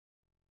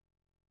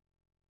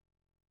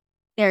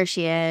There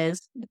she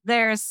is.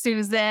 There's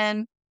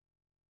Susan.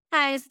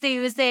 Hi,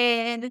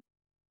 Susan.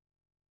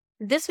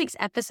 This week's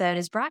episode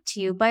is brought to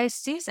you by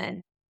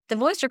Susan, the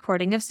voice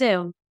recording of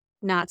Zoom.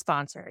 Not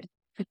sponsored.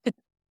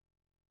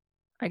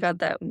 I got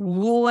that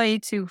way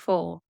too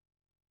full.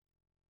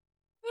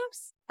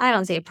 Oops. I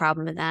don't see a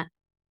problem with that.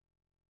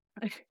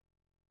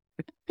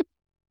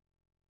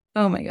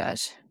 Oh my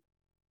gosh.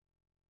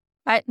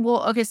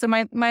 Okay, so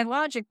my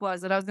logic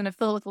was that I was going to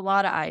fill it with a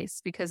lot of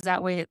ice because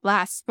that way it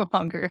lasts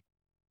longer.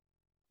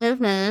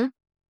 Mm-hmm.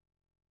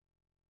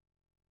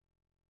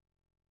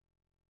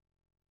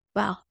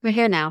 Well, we're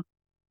here now.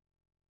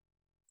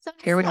 So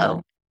Here we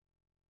go.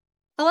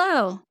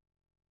 Hello.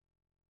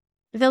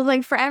 It feels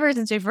like forever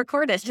since we've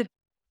recorded.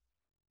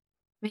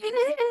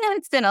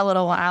 It's been a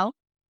little while.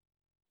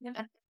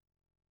 Yeah.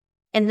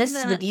 And this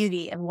is the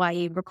beauty of why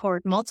you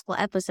record multiple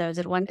episodes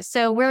at once.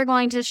 So we're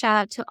going to shout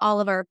out to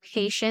all of our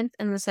patients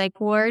in the psych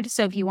ward.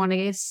 So if you want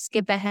to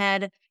skip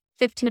ahead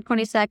 15 to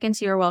 20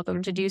 seconds, you're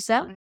welcome to do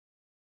so.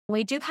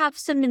 We do have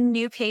some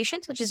new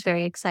patients, which is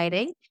very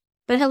exciting.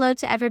 But hello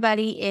to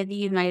everybody in the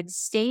United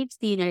States,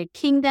 the United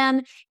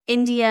Kingdom,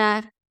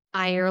 India,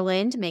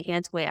 Ireland, making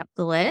its way up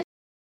the list,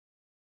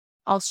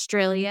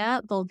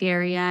 Australia,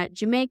 Bulgaria,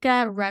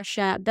 Jamaica,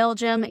 Russia,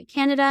 Belgium,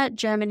 Canada,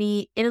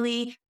 Germany,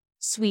 Italy,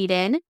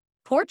 Sweden,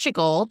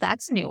 Portugal.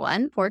 That's a new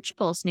one.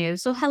 Portugal's new.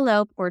 So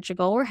hello,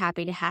 Portugal. We're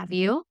happy to have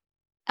you.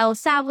 El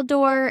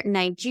Salvador,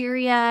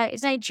 Nigeria.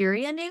 Is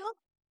Nigeria new?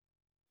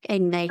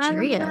 And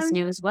Nigeria is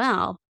new as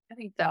well. I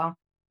think so.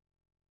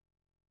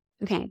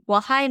 Okay.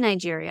 Well, hi,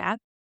 Nigeria.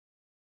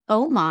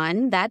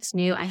 Oman, that's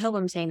new. I hope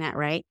I'm saying that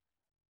right.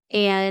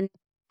 And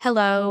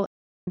hello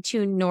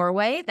to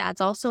Norway. That's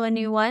also a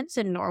new one.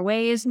 So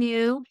Norway is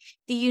new.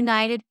 The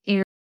United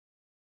Arab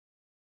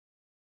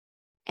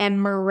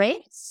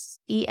Emirates,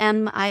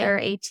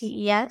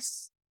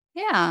 Emirates.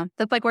 Yeah,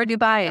 that's like where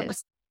Dubai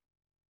is.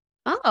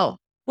 Oh,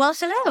 well,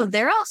 hello.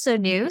 They're also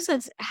new. So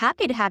it's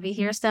happy to have you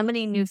here. So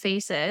many new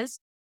faces.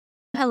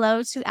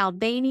 Hello to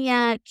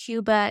Albania,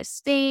 Cuba,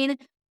 Spain,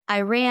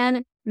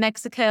 Iran,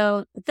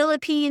 Mexico, the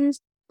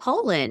Philippines,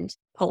 Poland.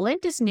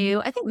 Poland is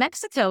new. I think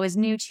Mexico is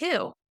new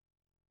too.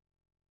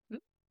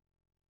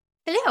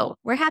 Hello.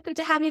 We're happy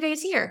to have you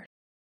guys here.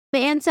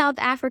 And South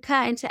Africa,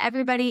 and to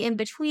everybody in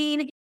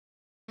between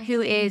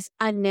who is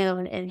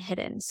unknown and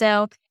hidden.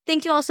 So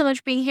thank you all so much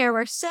for being here.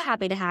 We're so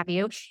happy to have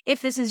you.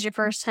 If this is your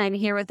first time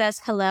here with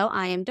us, hello,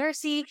 I am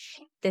Darcy.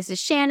 This is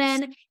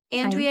Shannon.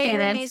 And we are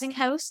your amazing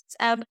hosts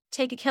of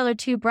Take a Killer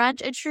to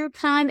Brunch, a true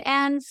crime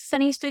and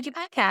funny spooky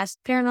podcast,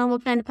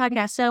 paranormal kind of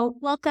podcast. So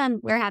welcome.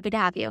 We're happy to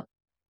have you.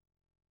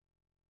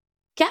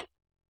 Okay.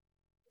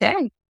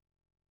 Okay.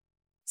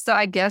 So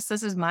I guess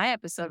this is my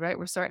episode, right?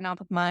 We're starting off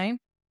with mine.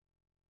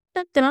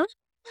 Dun-dun.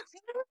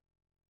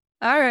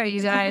 All right,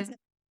 you guys.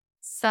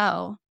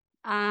 So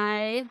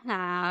I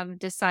have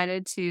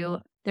decided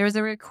there was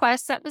a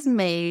request that was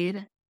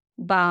made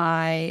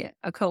by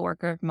a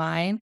coworker of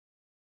mine.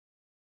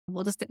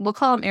 We'll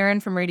call him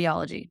Aaron from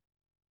radiology.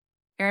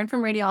 Aaron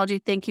from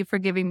radiology, thank you for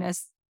giving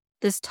this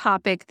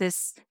topic,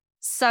 this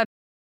subject.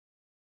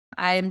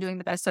 I am doing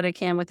the best that I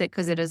can with it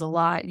because it is a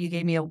lot. You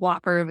gave me a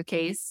whopper of a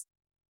case.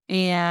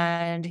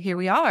 And here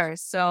we are.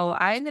 So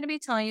I'm going to be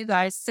telling you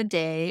guys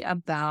today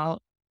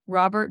about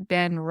Robert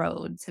Ben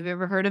Rhoades. Have you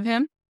ever heard of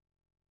him?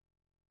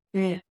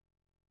 Yeah.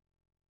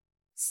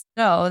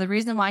 So the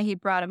reason why he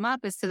brought him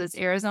up is because it's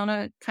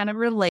Arizona kind of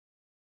related.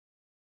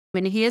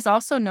 And he is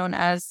also known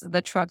as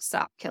the truck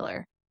stop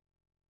killer.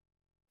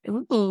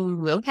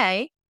 Ooh,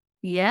 okay.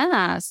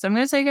 Yeah. So I'm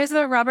going to tell you guys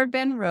about Robert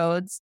Ben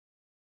Rhoades.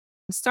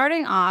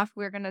 Starting off,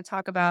 we're going to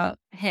talk about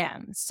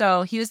him.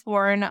 So he was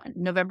born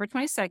November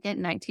 22nd,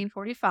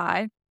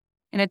 1945,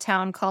 in a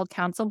town called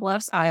Council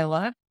Bluffs,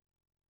 Iowa.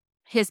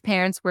 His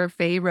parents were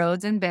Faye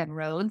Rhoades and Ben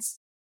Rhoades.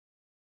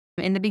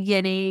 In the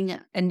beginning,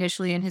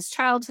 initially in his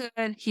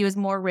childhood, he was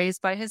more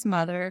raised by his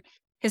mother.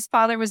 His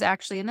father was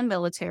actually in the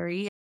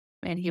military,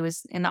 and he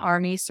was in the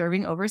army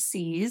serving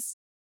overseas.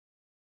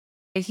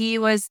 He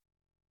was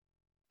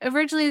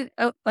originally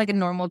like a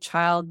normal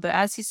child, but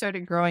as he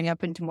started growing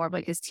up into more of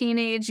like his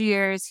teenage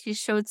years, he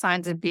showed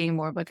signs of being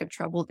more of like a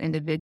troubled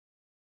individual.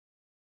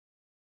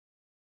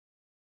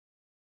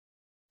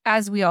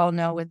 As we all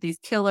know with these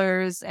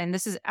killers, and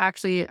this is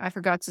actually, I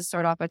forgot to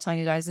start off by telling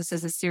you guys, this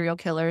is a serial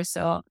killer.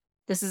 So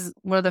this is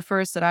one of the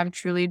first that I'm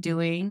truly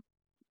doing.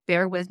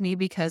 Bear with me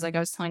because like I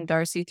was telling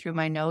Darcy through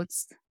my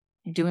notes,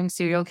 doing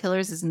serial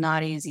killers is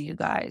not easy, you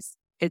guys.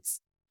 It's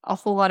a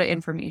whole lot of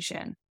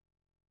information.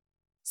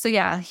 So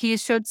yeah, he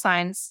showed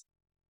signs,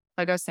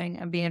 like I was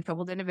saying, of being a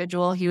troubled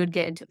individual. He would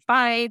get into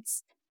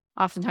fights,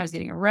 oftentimes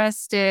getting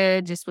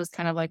arrested, just was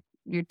kind of like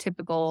your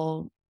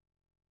typical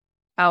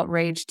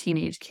outraged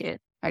teenage kid,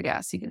 I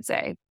guess you could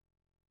say.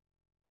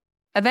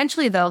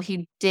 Eventually, though,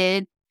 he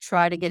did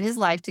try to get his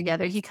life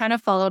together. He kind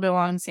of followed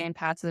along the same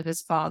paths of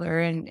his father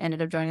and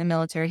ended up joining the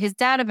military. His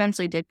dad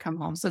eventually did come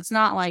home. So it's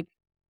not like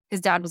his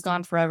dad was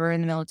gone forever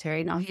in the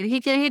military. No, he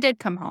did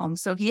come home.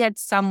 So he had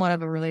somewhat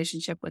of a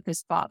relationship with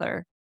his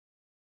father.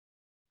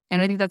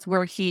 And I think that's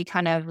where he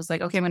kind of was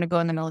like, okay, I'm going to go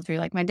in the military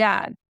like my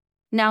dad.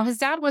 Now, his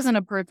dad wasn't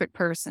a perfect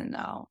person,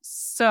 though.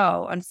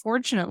 So,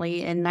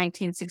 unfortunately, in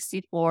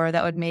 1964,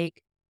 that would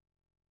make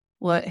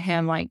what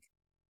him like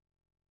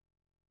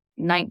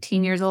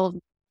 19 years old.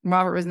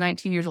 Robert was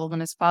 19 years old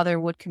when his father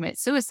would commit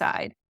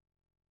suicide.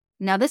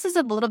 Now, this is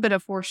a little bit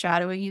of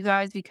foreshadowing, you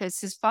guys, because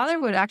his father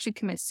would actually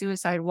commit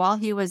suicide while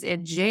he was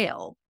in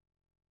jail.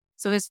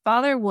 So, his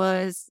father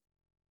was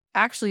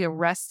actually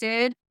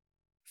arrested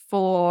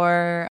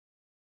for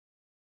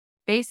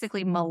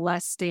basically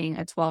molesting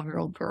a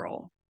 12-year-old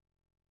girl.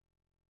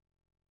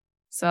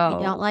 We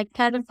don't So, like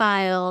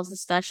pedophiles,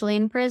 especially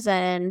in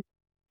prison.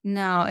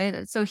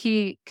 no, so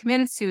he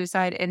committed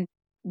suicide in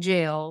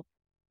jail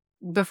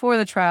before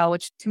the trial,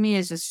 which to me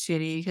is just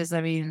shitty because,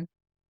 I mean,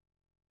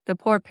 the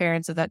poor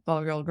parents of that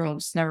 12-year-old girl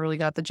just never really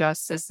got the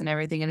justice and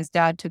everything, and his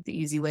dad took the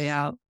easy way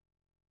out.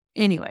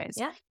 Anyways,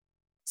 Yeah.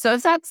 so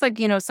if that's like,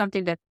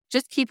 something to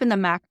just keep in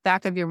the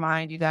back of your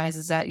mind, you guys,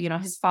 is that,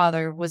 his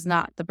father was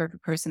not the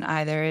perfect person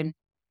either. And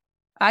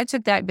I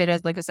took that bit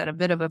as, like I said, a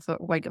bit of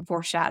like a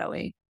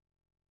foreshadowing.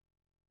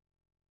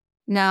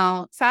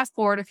 Now, fast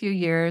forward a few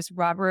years,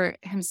 Robert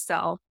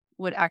himself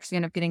would actually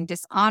end up getting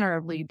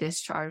dishonorably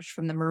discharged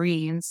from the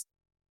Marines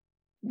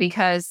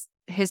because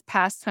his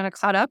past kind of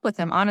caught up with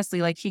him.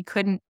 Honestly, like he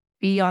couldn't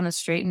be on the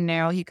straight and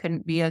narrow. He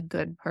couldn't be a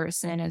good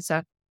person. And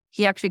so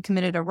he actually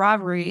committed a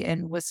robbery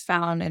and was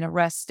found and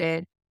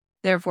arrested,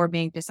 therefore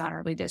being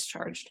dishonorably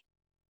discharged.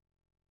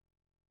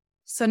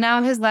 So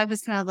now his life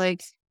is kind of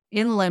like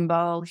in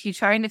limbo. He's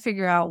trying to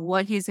figure out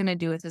what he's going to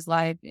do with his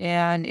life.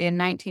 And in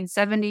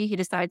 1970, he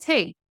decides,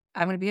 hey,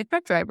 I'm going to be a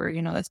truck driver.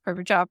 That's a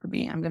perfect job for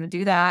me. I'm going to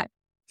do that,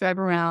 drive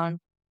around,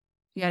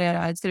 yada,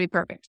 yada. It's going to be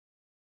perfect.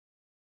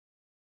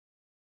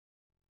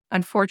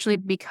 Unfortunately,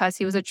 because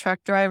he was a truck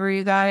driver,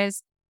 you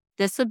guys,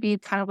 this would be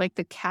kind of like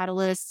the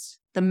catalyst,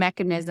 the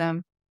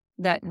mechanism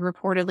that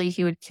reportedly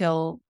he would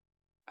kill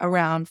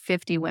around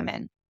 50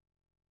 women,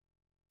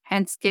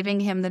 hence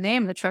giving him the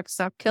name, the truck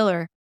stop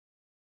killer.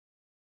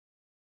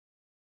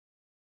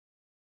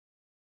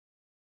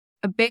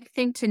 A big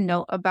thing to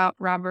note about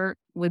Robert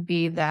would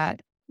be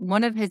that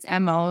one of his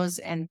MOs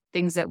and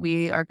things that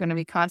we are going to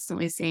be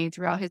constantly seeing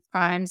throughout his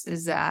crimes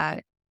is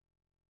that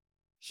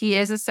he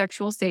is a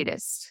sexual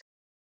sadist.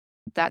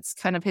 That's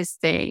kind of his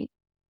thing.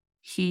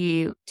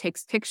 He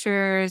takes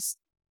pictures,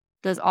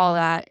 does all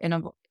that.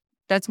 And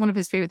that's one of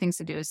his favorite things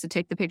to do is to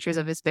take the pictures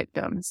of his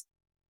victims.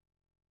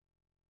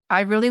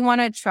 I really want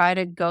to try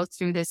to go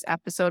through this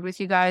episode with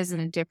you guys in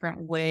a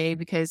different way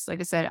because, like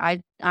I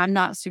said, I'm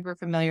not super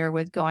familiar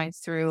with going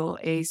through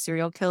a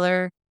serial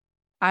killer.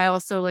 I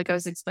also, like I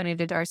was explaining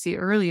to Darcy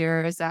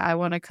earlier, is that I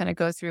want to kind of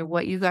go through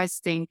what you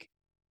guys think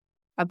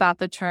about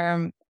the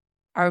term,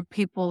 are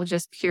people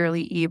just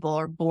purely evil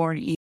or born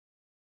evil?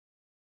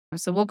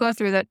 So we'll go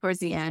through that towards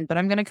the end, but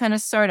I'm going to kind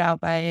of start out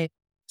by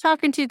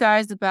talking to you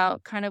guys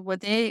about kind of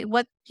what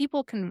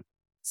people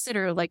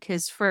consider like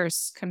his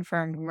first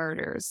confirmed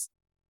murders.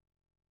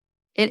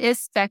 It is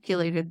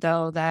speculated,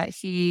 though, that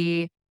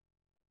he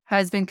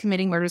has been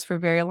committing murders for a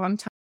very long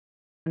time.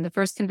 And the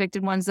first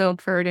convicted ones, though,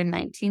 occurred in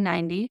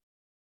 1990.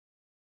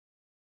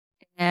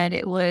 And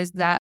it was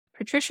that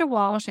Patricia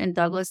Walsh and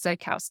Douglas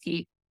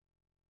Zykowski.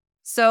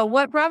 So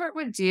what Robert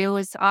would do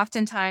is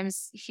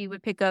oftentimes he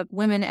would pick up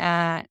women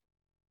at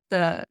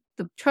the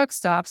truck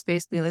stops,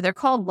 basically. They're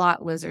called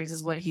lot lizards,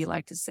 is what he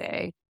liked to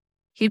say.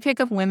 He'd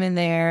pick up women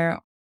there.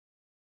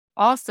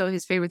 Also,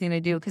 his favorite thing to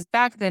do, because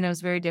back then it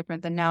was very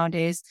different than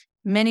nowadays,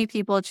 many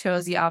people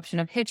chose the option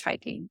of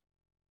hitchhiking,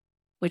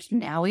 which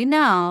now we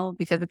know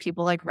because of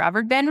people like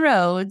Robert Ben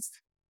Rhoades,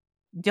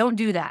 don't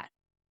do that.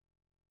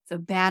 It's a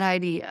bad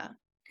idea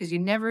because you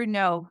never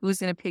know who's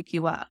going to pick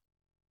you up.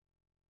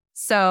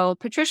 So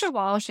Patricia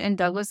Walsh and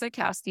Douglas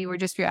Zykowski were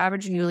just your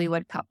average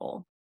newlywed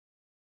couple.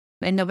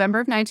 In November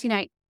of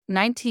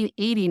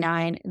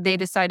 1989, they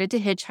decided to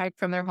hitchhike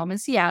from their home in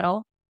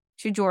Seattle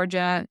to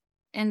Georgia.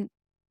 And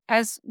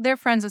as their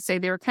friends would say,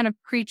 they were kind of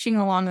preaching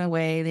along the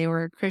way. They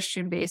were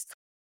Christian-based.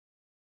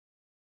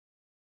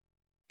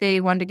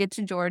 They wanted to get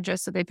to Georgia,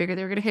 so they figured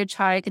they were going to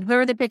hitchhike. And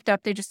whoever they picked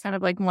up, they just kind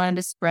of like wanted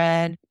to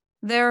spread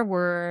their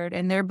word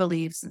and their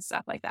beliefs and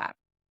stuff like that.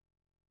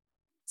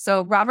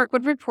 So Robert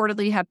would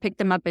reportedly have picked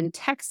them up in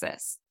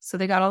Texas. So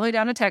they got all the way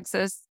down to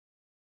Texas.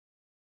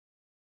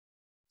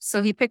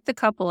 So he picked the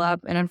couple up,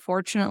 and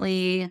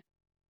unfortunately,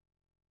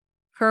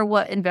 per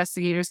what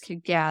investigators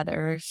could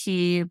gather,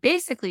 he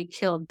basically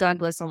killed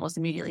Douglas almost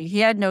immediately. He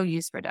had no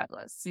use for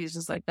Douglas. He's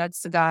just like,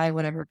 that's the guy,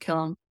 whatever,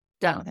 kill him,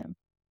 done with him.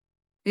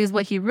 Because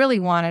what he really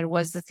wanted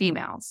was the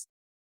females.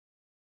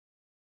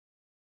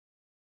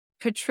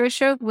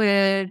 Patricia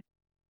would,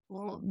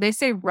 well, they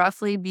say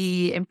roughly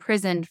be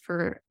imprisoned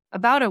for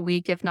about a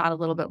week, if not a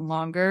little bit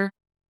longer,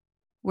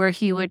 where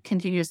he would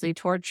continuously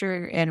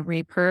torture and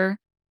rape her.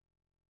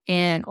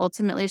 And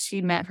ultimately,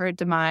 she met her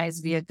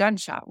demise via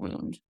gunshot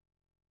wound.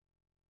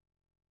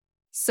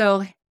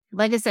 So,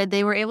 like I said,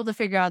 they were able to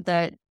figure out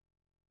that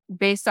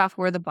based off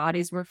where the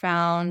bodies were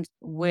found,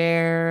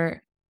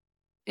 where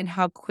and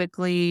how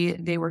quickly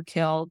they were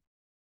killed.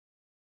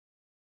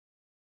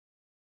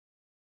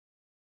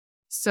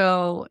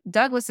 So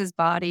Douglas's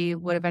body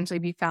would eventually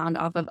be found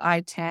off of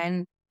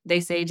I-10, they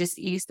say just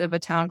east of a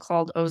town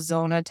called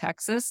Ozona,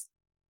 Texas.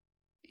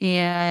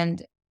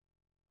 And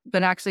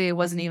but actually it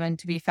wasn't even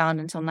to be found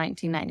until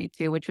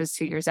 1992, which was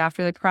 2 years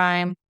after the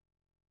crime.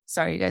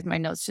 Sorry, you guys, my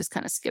notes just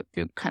kind of skipped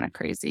through kind of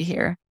crazy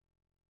here.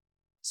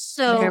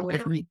 Bear So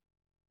with me.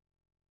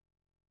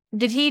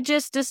 did he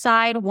just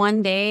decide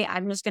one day,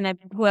 I'm just going to,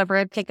 whoever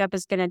I pick up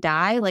is going to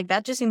die? Like,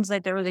 that just seems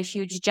like there was a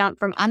huge jump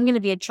from, I'm going to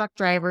be a truck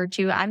driver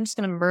to, I'm just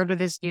going to murder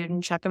this dude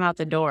and chuck him out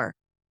the door.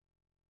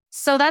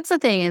 So that's the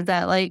thing is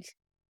that, like,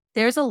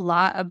 there's a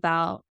lot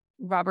about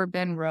Robert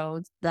Ben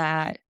Rhoades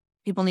that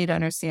people need to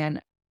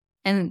understand.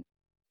 And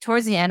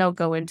towards the end, I'll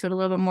go into it a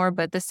little bit more,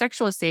 but the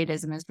sexual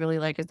sadism is really,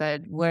 like I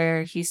said,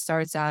 where he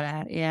starts out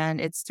at. And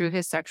it's through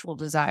his sexual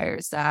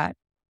desires that,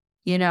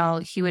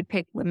 he would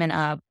pick women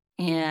up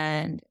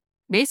and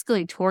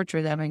basically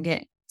torture them and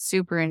get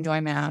super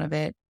enjoyment out of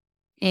it.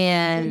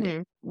 And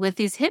Mhm. with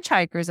these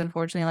hitchhikers,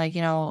 unfortunately, like,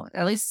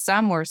 at least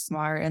some were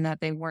smart in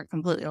that they weren't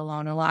completely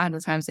alone. A lot of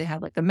the times they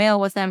had like a male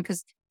with them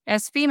because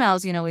as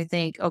females, we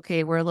think,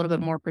 okay, we're a little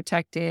bit more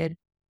protected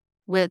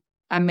with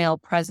a male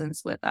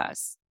presence with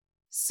us.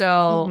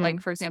 So, like,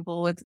 Mhm. for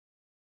example, with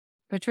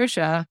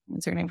Patricia,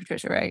 what's her name?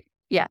 Patricia, right?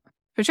 Yeah.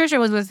 Patricia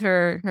was with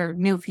her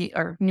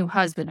new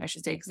husband, I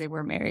should say, because they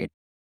were married.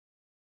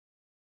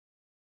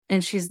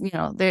 And she's,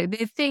 they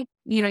think,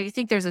 you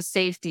think there's a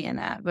safety in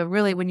that. But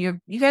really, when you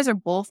guys are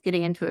both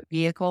getting into a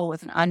vehicle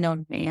with an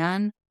unknown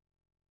man,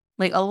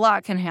 like a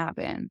lot can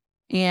happen.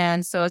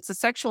 And so it's a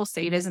sexual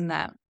sadism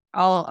that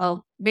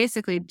I'll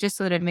basically, just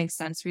so that it makes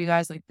sense for you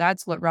guys, like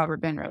that's what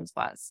Robert Ben Rhoades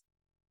was.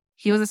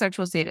 He was a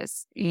sexual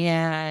sadist.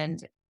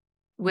 And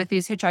with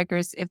these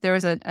hitchhikers, if there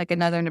was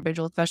another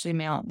individual, especially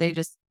male,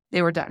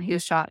 they were done. He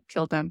was shot,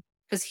 killed them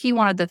because he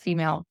wanted the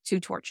female to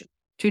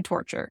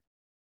torture.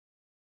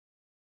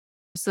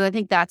 So I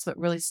think that's what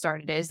really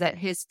started it, is that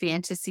his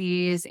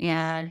fantasies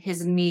and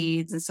his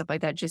needs and stuff like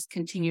that just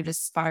continue to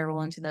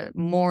spiral into the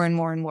more and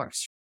more and more.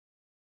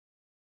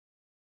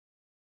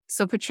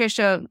 So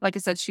Patricia, like I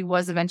said, she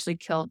was eventually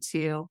killed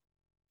too.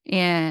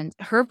 And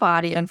her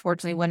body,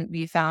 unfortunately, wouldn't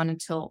be found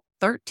until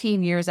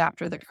 13 years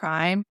after the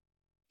crime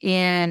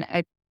in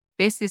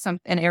basically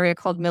an area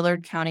called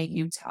Millard County,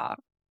 Utah.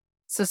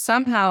 So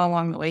somehow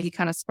along the way, he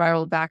kind of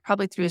spiraled back,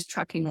 probably through his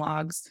trucking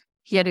logs.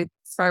 He had to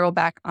spiral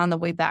back on the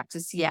way back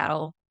to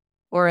Seattle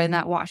or in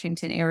that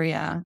Washington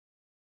area.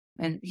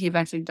 And he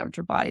eventually dumped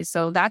her body.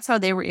 So that's how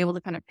they were able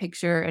to kind of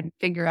picture and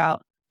figure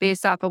out,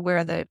 based off of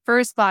where the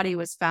first body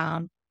was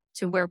found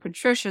to where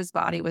Patricia's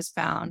body was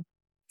found,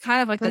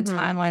 kind of like the Mhm.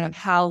 timeline of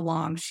how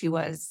long she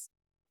was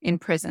in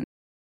prison.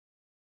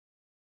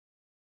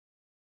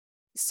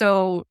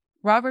 So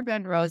Robert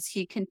Ben Rhoades,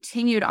 he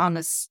continued on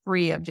the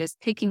spree of just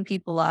picking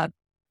people up,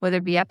 whether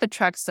it be at the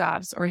truck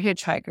stops or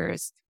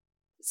hitchhikers.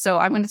 So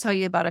I'm going to tell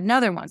you about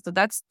another one. So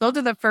those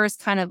are the first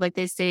kind of, like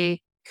they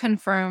say,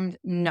 confirmed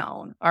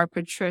known are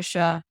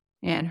Patricia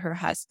and her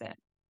husband.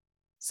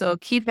 So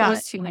keep Got those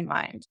it. two in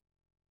mind.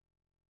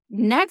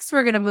 Next,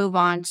 we're going to move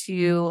on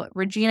to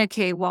Regina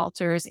K.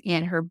 Walters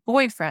and her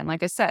boyfriend.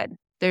 Like I said,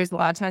 there's a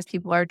lot of times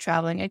people are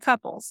traveling in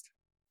couples.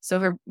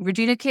 So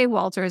Regina K.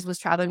 Walters was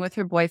traveling with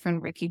her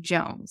boyfriend, Ricky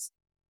Jones.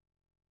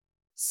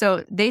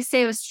 So they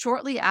say it was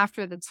shortly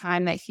after the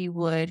time that he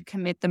would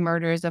commit the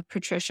murders of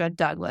Patricia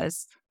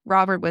Douglas.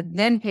 Robert would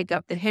then pick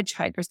up the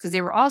hitchhikers because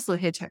they were also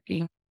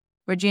hitchhiking,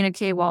 Regina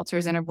K.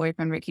 Walters and her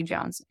boyfriend, Ricky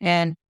Jones.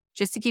 And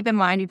just to keep in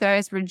mind, you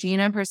guys,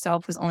 Regina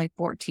herself was only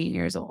 14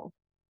 years old.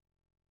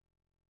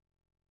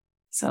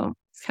 So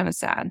it's kind of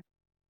sad.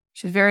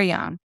 She's very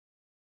young.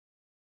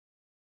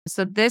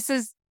 So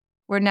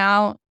we're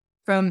now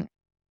from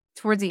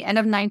towards the end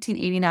of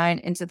 1989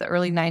 into the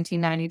early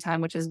 1990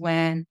 time, which is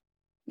when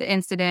the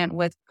incident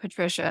with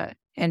Patricia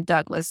and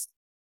Douglas.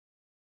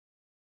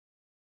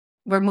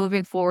 We're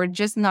moving forward,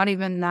 just not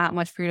even that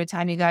much period of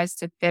time, you guys,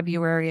 to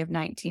February of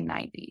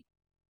 1990.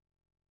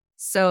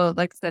 So,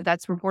 like I said,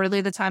 that's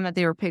reportedly the time that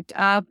they were picked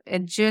up.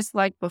 And just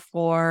like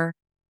before,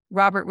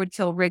 Robert would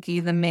kill Ricky,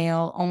 the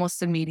male,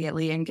 almost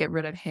immediately and get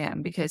rid of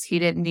him because he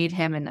didn't need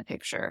him in the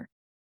picture.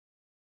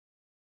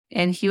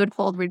 And he would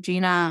hold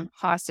Regina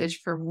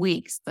hostage for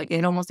weeks. Like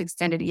it almost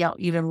extended out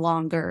even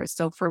longer.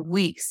 So for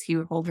weeks, he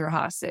would hold her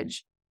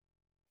hostage.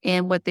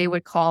 And what they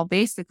would call,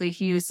 basically,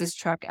 he used his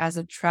truck as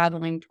a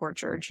traveling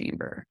torture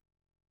chamber.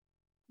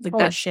 Like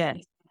Holy that's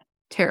shit.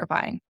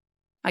 terrifying.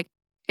 Like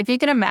if you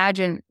can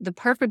imagine, the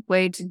perfect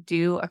way to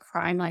do a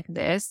crime like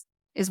this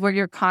is where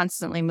you're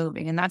constantly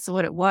moving. And that's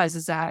what it was,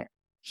 is that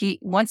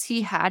once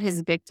he had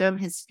his victim,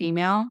 his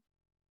female,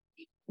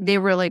 they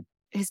were like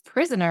his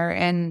prisoner,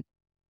 and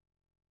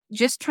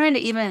just trying to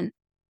even,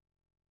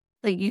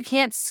 like, you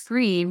can't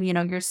scream,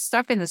 you're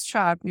stuck in this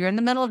truck, you're in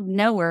the middle of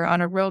nowhere on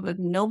a road with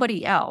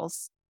nobody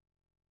else.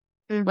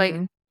 Like,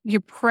 Mhm. you're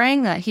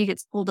praying that he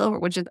gets pulled over,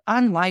 which is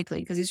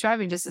unlikely because he's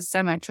driving just a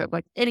semi truck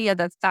like any of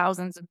the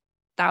thousands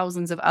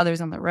of others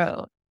on the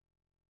road.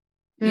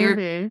 You're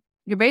Mhm.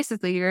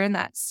 you're in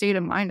that state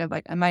of mind of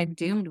like, am I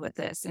doomed with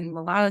this? And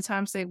a lot of the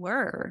times they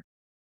were.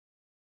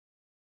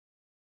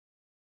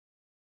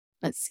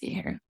 let's see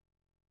here.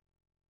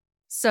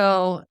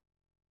 So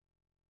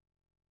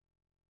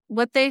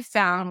what they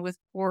found with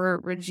poor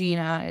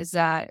Regina is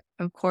that,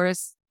 of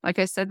course, like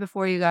I said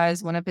before, you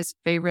guys, one of his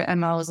favorite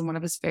MOs and one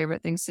of his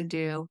favorite things to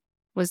do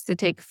was to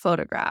take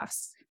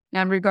photographs.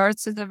 Now, in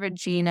regards to the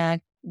Regina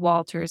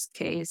Walters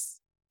case,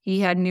 he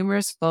had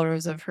numerous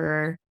photos of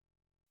her.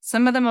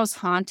 Some of the most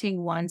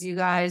haunting ones, you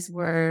guys,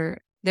 were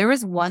there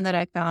was one that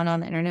I found on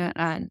the internet,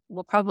 and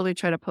we'll probably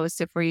try to post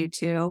it for you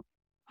too.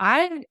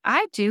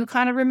 I do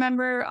kind of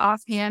remember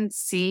offhand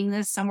seeing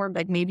this somewhere,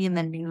 like maybe in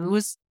the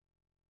news.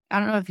 I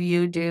don't know if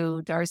you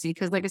do, Darcy,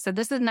 because like I said,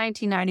 this is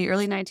 1990,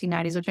 early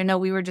 1990s, which I know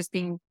we were just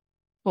being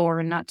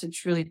born, not to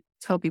truly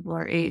tell people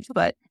our age,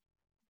 but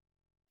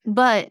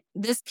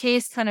this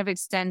case kind of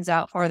extends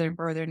out farther and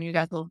further, and you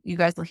guys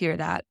will hear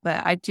that.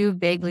 But I do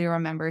vaguely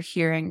remember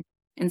hearing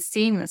and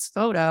seeing this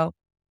photo,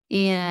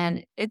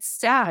 and it's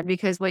sad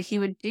because what he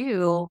would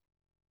do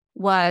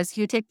was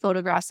he would take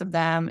photographs of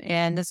them,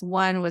 and this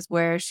one was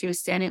where she was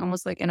standing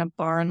almost like in a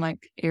barn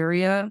like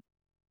area.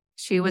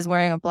 She was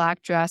wearing a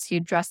black dress. He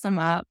dressed them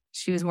up.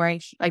 She was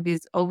wearing like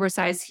these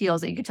oversized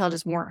heels that you could tell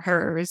just weren't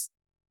hers.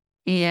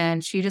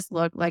 And she just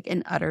looked like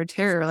in utter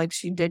terror. Like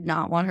she did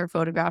not want her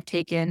photograph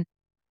taken.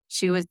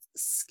 She was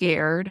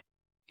scared,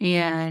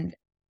 and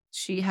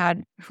she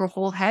had her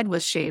whole head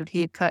was shaved.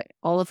 He had cut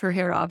all of her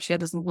hair off. She had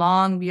this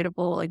long,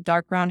 beautiful, like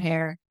dark brown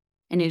hair,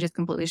 and he just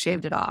completely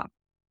shaved it off.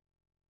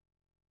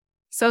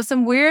 So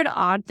some weird,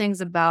 odd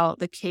things about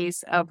the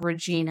case of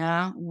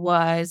Regina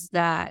was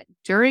that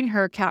during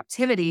her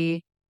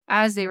captivity,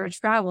 as they were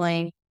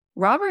traveling,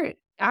 Robert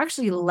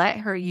actually let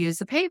her use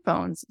the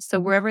payphones. So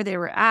wherever they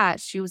were at,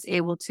 she was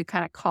able to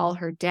kind of call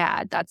her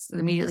dad. That's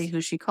immediately who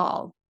she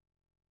called.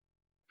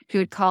 She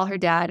would call her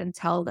dad and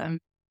tell them,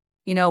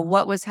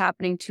 what was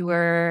happening to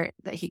her,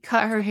 that he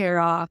cut her hair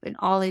off and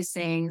all these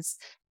things.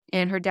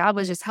 And her dad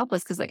was just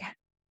helpless because, like,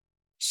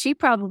 she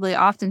probably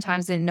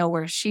oftentimes didn't know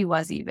where she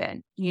was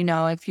even.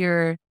 If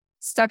you're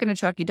stuck in a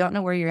truck, you don't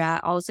know where you're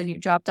at, all of a sudden you're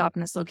dropped off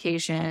in this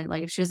location,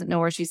 like if she doesn't know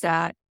where she's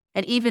at.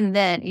 And even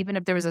then, even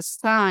if there was a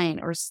sign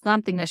or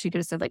something that she could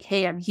have said, like,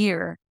 hey, I'm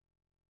here,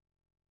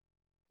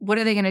 what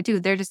are they going to do?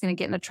 They're just going to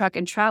get in the truck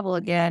and travel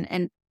again.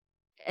 And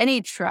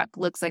any truck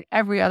looks like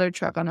every other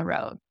truck on the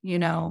road.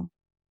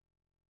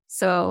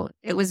 So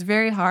it was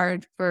very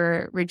hard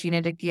for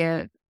Regina to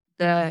give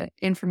the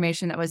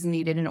information that was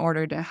needed in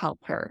order to help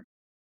her.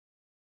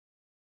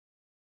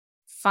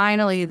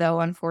 Finally, though,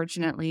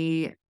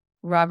 unfortunately,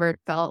 Robert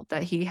felt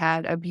that he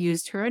had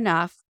abused her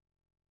enough.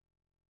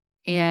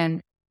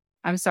 And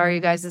I'm sorry,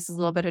 you guys, this is a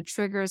little bit of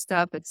trigger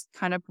stuff. It's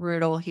kind of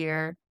brutal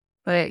here.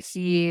 But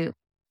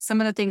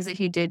some of the things that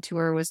he did to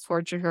her was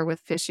torture her with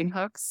fishing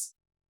hooks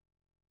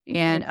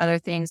and other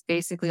things,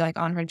 basically like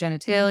on her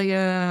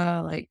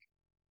genitalia. Like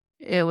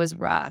it was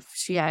rough.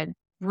 She had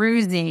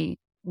bruising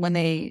when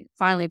they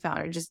finally found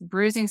her, just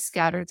bruising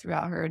scattered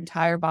throughout her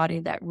entire body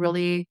that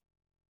really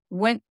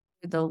went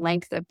the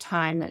length of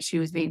time that she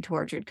was being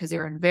tortured because they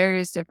were in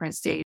various different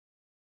stages.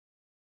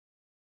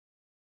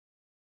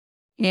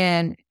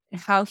 And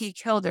how he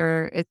killed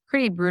her, it's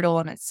pretty brutal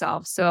in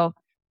itself. So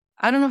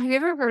I don't know. Have you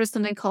ever heard of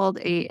something called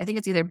I think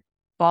it's either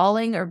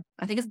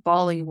I think it's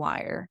balling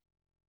wire,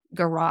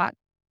 garrote?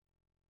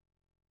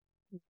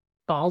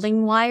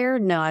 Balding wire?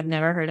 No, I've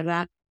never heard of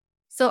that.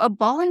 So a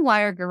balling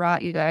wire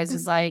garrote, you guys,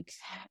 is like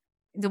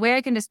the way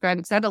I can describe it,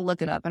 because I had to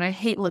look it up and I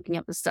hate looking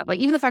up this stuff. Like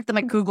even the fact that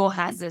my Google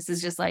has this is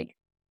just like,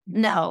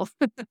 no.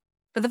 But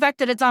the fact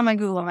that it's on my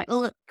Google, I'm like,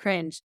 oh,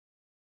 cringe.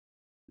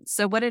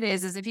 So what it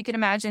is if you can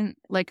imagine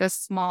like a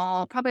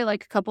small, probably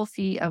like a couple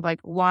feet of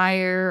like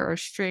wire or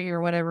string or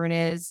whatever it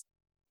is,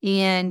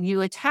 and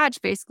you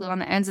attach basically on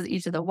the ends of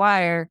each of the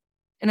wire,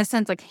 in a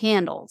sense, like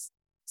handles.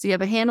 So you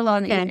have a handle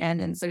on the Okay.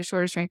 end and it's like a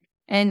shorter string.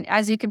 And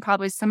as you can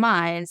probably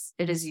surmise,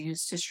 it is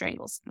used to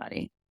strangle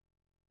somebody.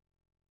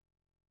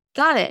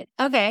 Got it.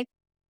 Okay.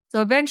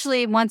 So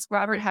eventually, once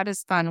Robert had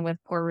his fun with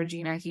poor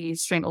Regina, he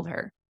strangled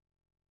her.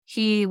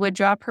 He would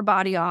drop her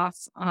body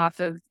off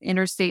of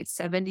Interstate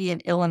 70 in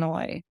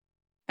Illinois.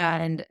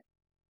 And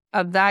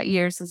of that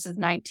year, so this is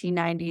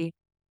 1990,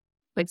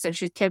 like I said,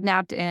 she was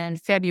kidnapped in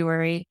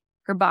February.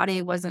 Her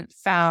body wasn't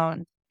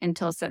found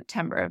until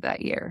September of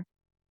that year.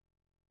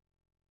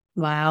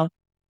 Wow.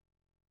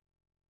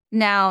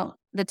 Now,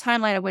 the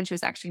timeline of when she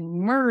was actually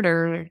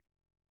murdered,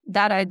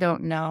 that I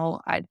don't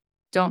know. I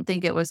don't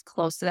think it was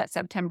close to that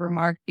September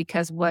mark,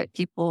 because what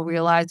people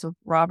realized with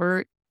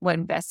Robert, what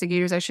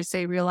investigators, I should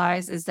say,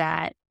 realized is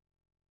that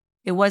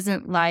it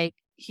wasn't like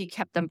he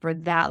kept them for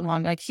that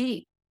long. Like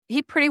he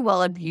pretty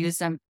well abused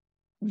them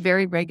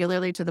very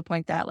regularly, to the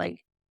point that like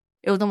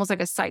it was almost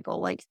like a cycle.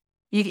 Like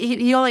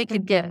he only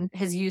could get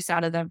his use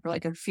out of them for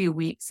like a few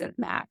weeks at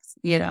max.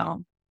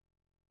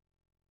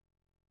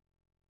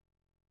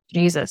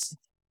 Jesus.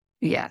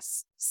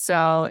 Yes.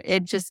 So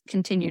it just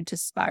continued to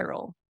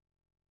spiral.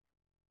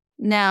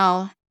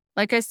 Now,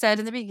 like I said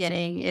in the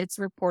beginning, it's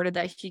reported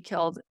that he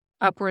killed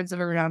upwards of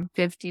around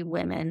 50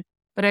 women.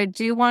 But I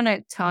do want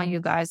to tell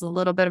you guys a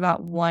little bit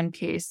about one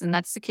case, and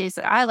that's the case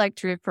that I like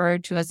to refer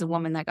to as the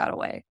woman that got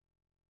away.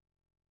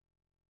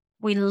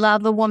 We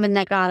love a woman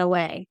that got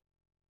away.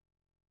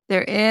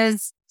 There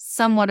is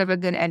somewhat of a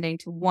good ending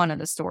to one of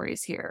the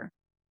stories here.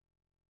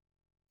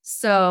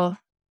 So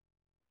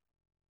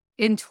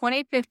in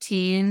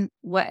 2015,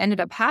 what ended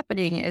up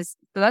happening is,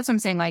 so that's what I'm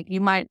saying, like,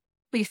 you might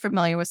be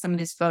familiar with some of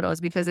these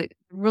photos because it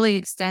really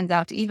extends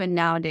out to even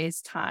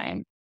nowadays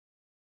time,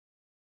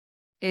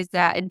 is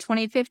that in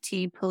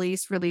 2015,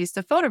 police released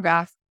a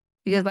photograph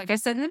because, like I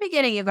said in the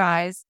beginning, you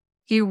guys,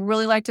 he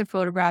really liked to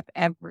photograph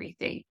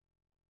everything.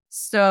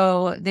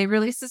 So they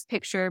released this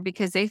picture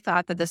because they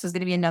thought that this was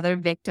going to be another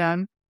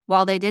victim.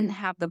 While they didn't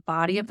have the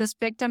body of this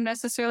victim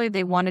necessarily,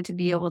 they wanted to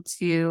be able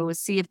to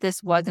see if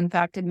this was, in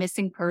fact, a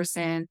missing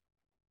person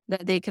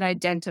that they could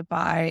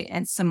identify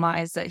and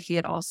surmise that he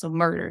had also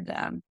murdered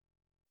them.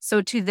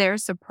 So to their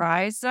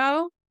surprise,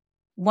 though,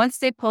 once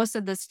they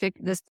posted this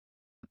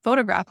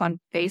photograph on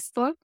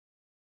Facebook,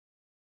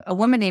 a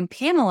woman named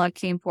Pamela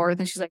came forward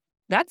and she's like,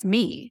 "That's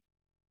me."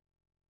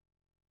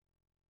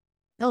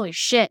 Holy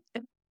shit.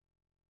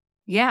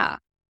 Yeah.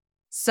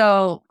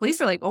 So police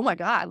were like, "Oh my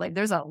God, like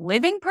there's a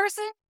living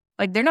person?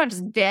 Like they're not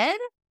just dead?"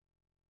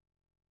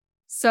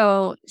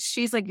 So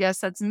she's like, "Yes,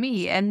 that's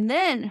me." And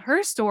then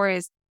her story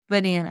is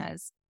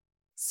bananas.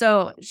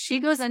 So she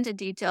goes into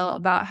detail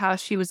about how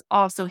she was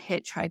also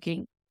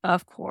hitchhiking,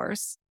 of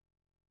course.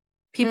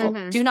 People,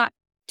 Mm-hmm. do not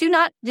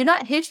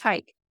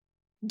hitchhike.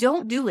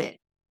 Don't do it.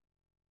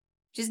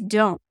 Just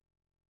don't.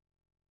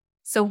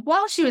 So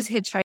while she was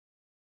hitchhiking,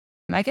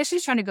 I guess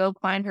she's trying to go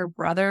find her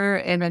brother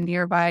in a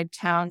nearby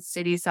town,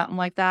 city, something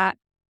like that.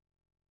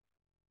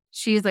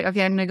 She's like,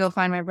 "Okay, I'm gonna go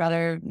find my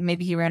brother.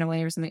 Maybe he ran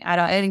away or something." I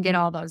didn't get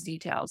all those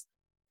details.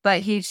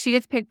 But she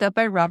gets picked up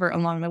by Robert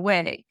along the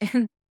way.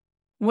 And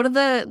one of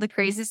the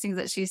craziest things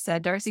that she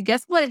said, Darcy,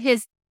 guess what he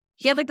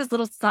had like this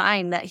little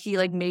sign that he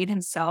like made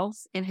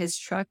himself in his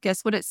truck.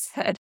 Guess what it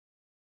said?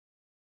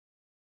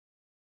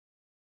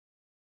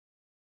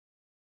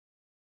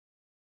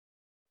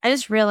 I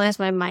just realized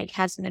my mic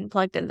hasn't been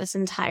plugged in this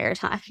entire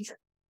time.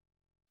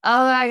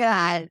 Oh my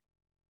God.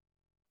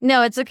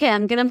 No, it's okay.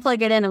 I'm going to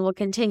plug it in and we'll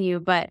continue,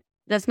 but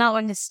that's not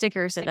what his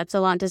sticker said. That's a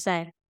lot to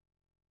say.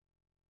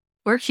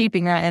 We're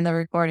keeping that in the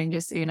recording,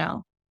 just so you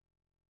know.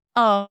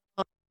 Oh,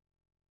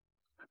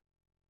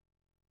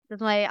 does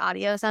my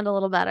audio sound a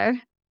little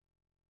better?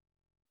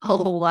 A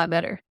whole lot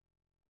better.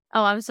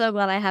 Oh, I'm so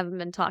glad I haven't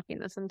been talking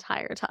this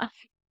entire time.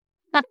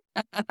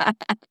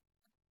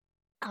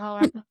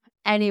 Oh,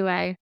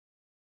 anyway,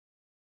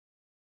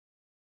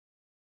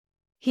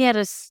 he had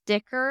a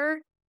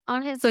sticker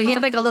on his So he had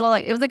car. like a little,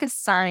 like, it was like a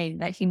sign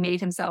that he made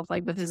himself,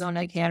 like with his own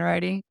like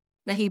handwriting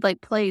that he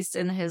like placed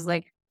in his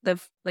like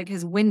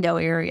his window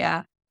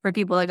area for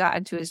people that got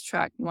into his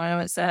truck. You want to know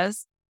what it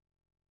says?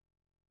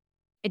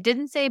 It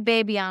didn't say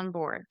baby on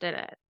board, did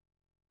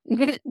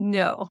it?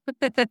 No.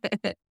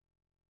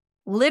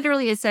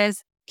 Literally, it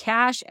says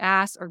cash,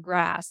 ass, or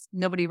grass.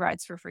 Nobody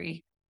rides for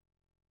free.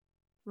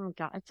 Oh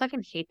God, I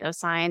fucking hate those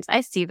signs.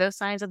 I see those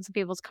signs on some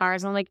people's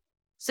cars. And I'm like,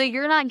 so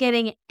you're not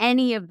getting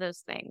any of those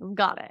things.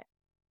 Got it.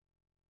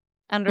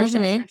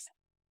 Understand.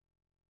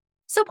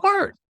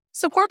 Support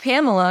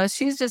Pamela.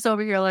 She's just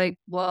over here like,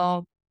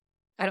 well,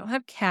 I don't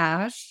have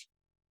cash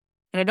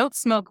and I don't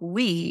smoke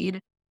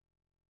weed.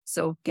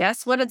 So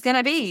guess what it's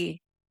gonna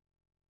be?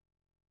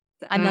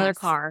 Another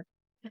car.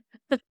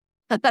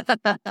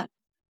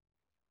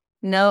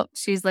 Nope.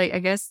 She's like, I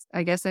guess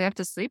I have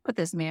to sleep with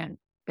this man,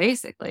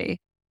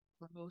 basically.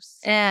 Gross.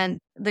 And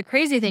the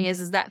crazy thing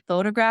is that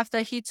photograph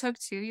that he took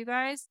too, you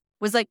guys,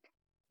 was like,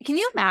 can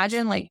you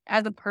imagine, like,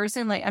 as a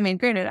person, like, I mean,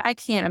 granted, I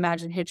can't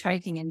imagine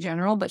hitchhiking in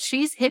general, but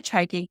she's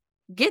hitchhiking,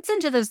 gets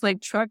into this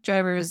like truck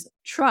driver's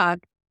truck,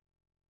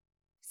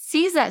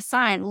 sees that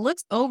sign,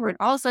 looks over, and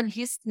all of a sudden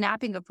he's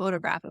snapping a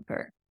photograph of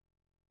her.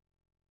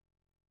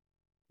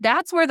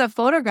 That's where the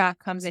photograph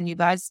comes in, you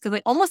guys, because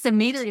like almost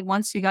immediately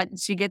once she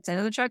gets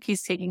into the truck,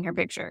 he's taking her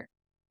picture.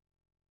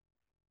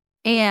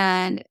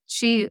 And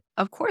she,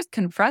 of course,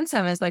 confronts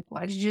him as like,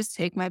 "Why did you just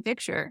take my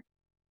picture?"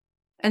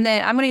 And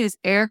then I'm going to use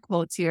air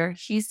quotes here.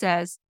 He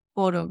says,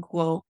 quote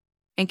unquote,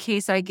 "in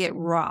case I get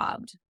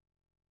robbed."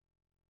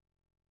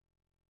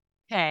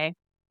 Okay.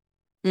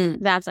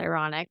 That's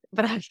ironic,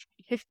 but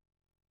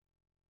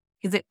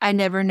He's like, "I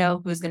never know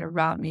who's going to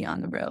rob me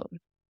on the road." I'm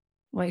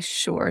like,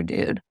 sure,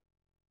 dude.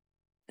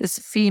 This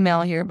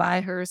female here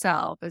by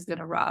herself is going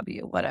to rob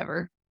you,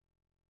 whatever.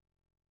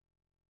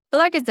 But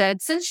like I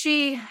said, since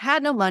she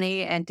had no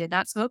money and did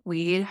not smoke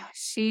weed,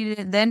 she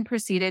then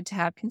proceeded to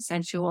have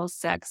consensual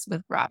sex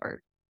with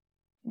Robert.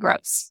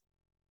 Gross.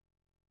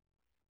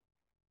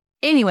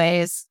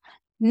 Anyways,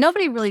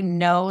 nobody really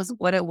knows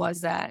what it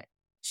was that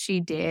she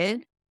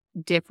did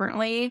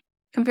differently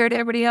compared to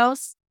everybody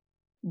else.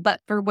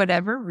 But for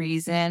whatever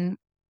reason,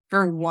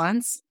 for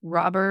once,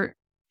 Robert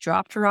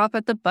dropped her off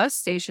at the bus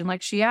station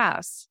like she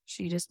asked.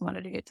 She just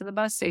wanted to get to the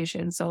bus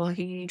station, so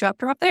he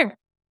dropped her off there.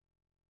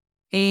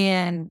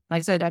 And like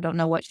I said, I don't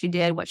know what she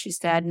did, what she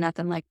said,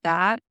 nothing like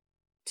that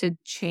to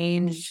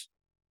change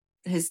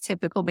his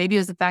typical. Maybe it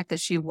was the fact that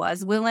she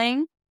was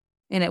willing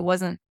and it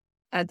wasn't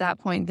at that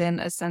point then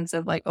a sense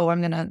of like, oh,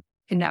 I'm going to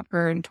kidnap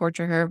her and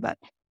torture her. But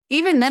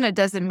even then it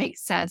doesn't make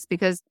sense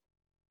because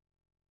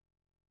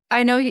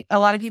I know a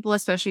lot of people,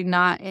 especially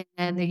not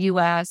in the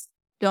US,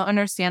 don't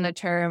understand the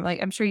term.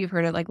 Like, I'm sure you've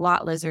heard it, like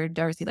lot lizard,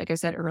 Darcy, like I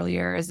said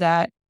earlier, is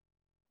that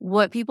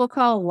what people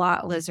call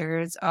lot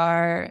lizards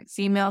are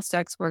female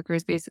sex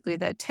workers, basically,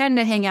 that tend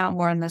to hang out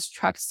more in this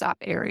truck stop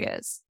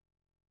areas.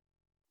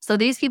 So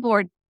these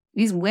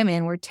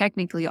women were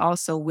technically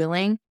also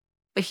willing,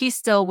 but he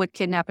still would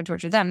kidnap and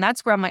torture them.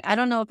 That's where I'm like, I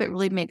don't know if it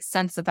really makes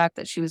sense, the fact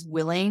that she was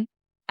willing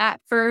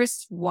at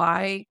first,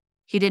 why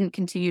he didn't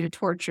continue to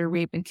torture,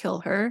 rape, and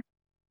kill her.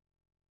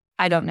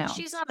 I don't know.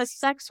 She's not a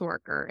sex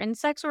worker, and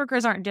sex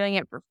workers aren't doing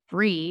it for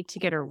free to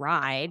get a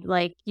ride.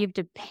 Like, you have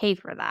to pay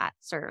for that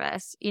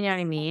service. You know what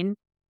I mean?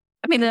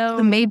 I mean,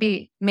 So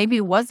maybe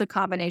it was a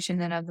combination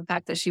then of the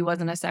fact that she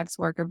wasn't a sex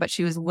worker, but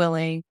she was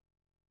willing.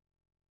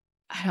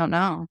 I don't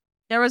know.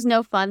 there was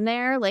no fun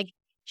there. Like,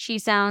 she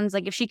sounds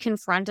like if she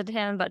confronted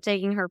him about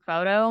taking her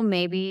photo,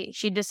 maybe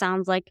she just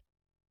sounds like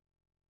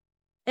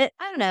I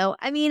don't know.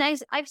 I mean,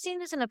 I've seen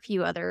this in a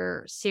few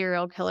other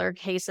serial killer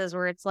cases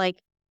where it's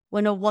like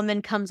when a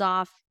woman comes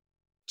off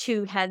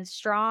too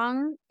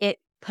headstrong, it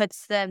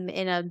puts them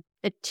in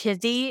a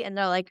tizzy and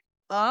they're like,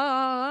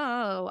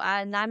 oh,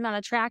 and I'm not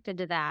attracted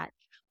to that.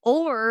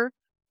 Or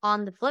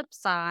on the flip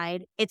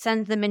side, it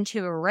sends them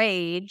into a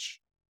rage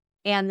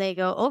and they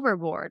go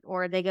overboard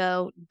or they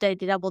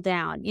double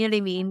down. You know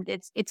what I mean?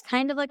 It's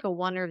kind of like a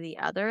one or the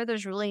other.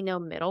 There's really no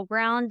middle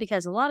ground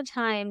because a lot of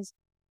times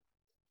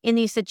in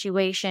these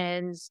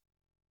situations,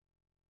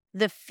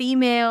 the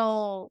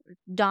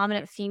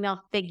dominant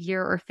female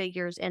figure or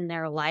figures in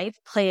their life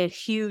play a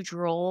huge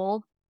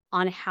role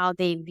on how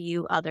they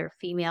view other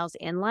females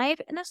in life.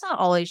 And that's not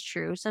always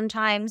true.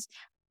 Sometimes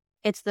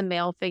it's the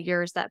male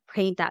figures that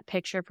paint that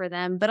picture for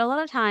them. But a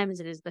lot of times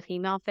it is the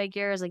female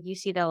figures. Like you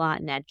see that a lot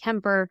in Ed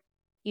Kemper.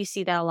 You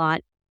see that a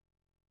lot.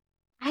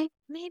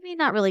 Maybe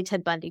not really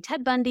Ted Bundy.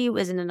 Ted Bundy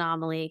was an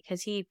anomaly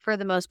because he, for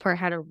the most part,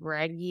 had a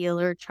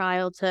regular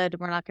childhood.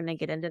 We're not going to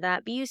get into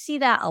that, but you see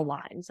that a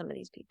lot in some of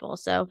these people.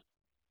 So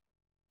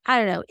I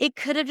don't know. It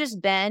could have just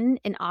been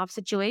an off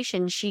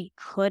situation. She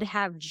could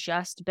have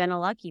just been a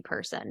lucky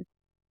person.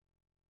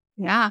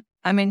 Yeah.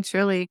 I mean,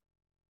 truly,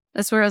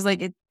 that's where I was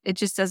like, it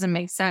just doesn't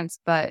make sense.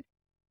 But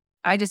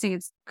I just think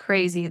it's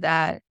crazy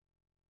that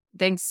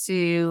thanks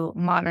to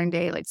modern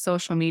day, like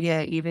social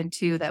media, even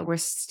too, that we're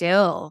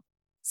still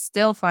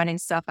finding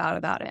stuff out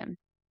about him,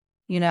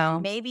 you know?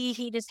 Maybe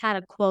he just had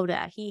a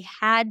quota. He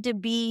had to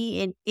be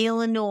in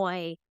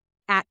Illinois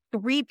at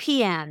 3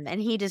 p.m.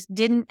 and he just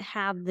didn't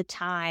have the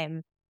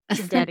time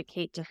to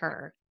dedicate to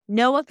her.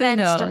 No Who offense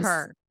to knows?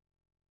 her.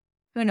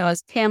 Who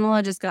knows?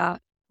 Pamela just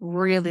got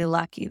really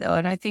lucky though.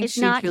 And I think It's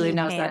she not truly you,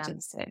 knows that Pam.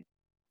 to say.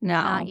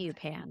 Not No. you,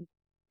 Pam.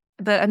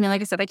 But I mean,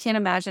 like I said, I can't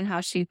imagine how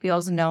she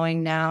feels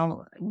knowing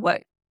now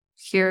what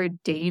pure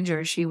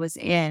danger she was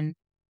in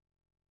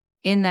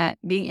that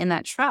being in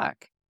that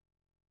truck.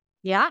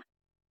 Yeah, Like,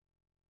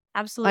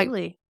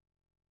 absolutely.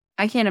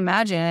 I can't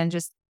imagine. And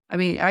just, I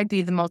mean, I'd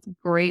be the most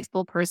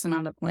grateful person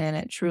on the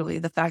planet, truly,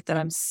 the fact that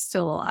I'm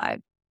still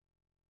alive.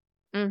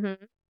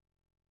 Mm-hmm.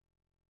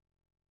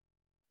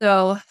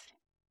 So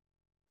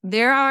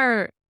there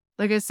are,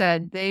 like I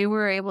said, they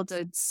were able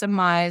to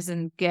surmise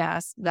and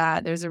guess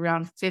that there's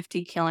around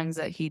 50 killings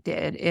that he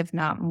did, if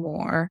not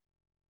more.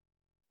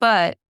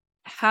 But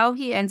how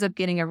he ends up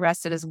getting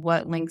arrested is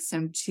what links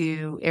him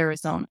to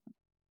Arizona.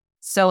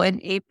 So in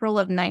April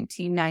of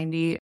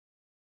 1990,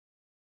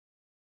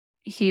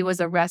 he was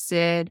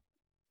arrested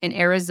in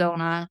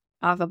Arizona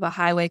off of a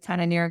highway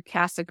kind of near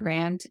Casa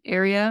Grande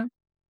area.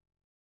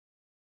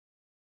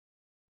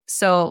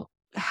 So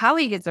how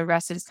he gets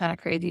arrested is kind of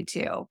crazy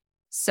too.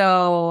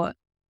 So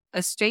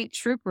a state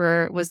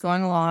trooper was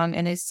going along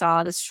and they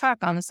saw this truck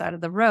on the side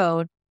of the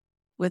road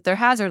with their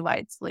hazard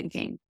lights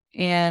blinking.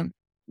 And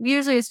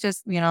usually it's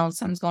just,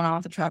 something's going on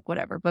with the truck,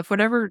 whatever. But for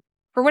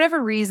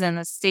whatever reason,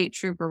 the state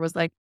trooper was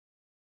like,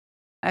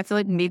 I feel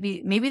like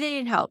maybe they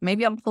need help.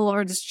 Maybe I'll pull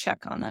over, just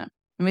check on them.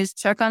 Let me just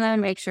check on them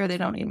and make sure they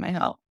don't need my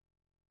help.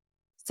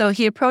 So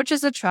he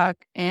approaches the truck,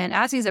 and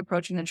as he's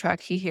approaching the truck,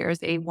 he hears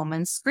a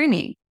woman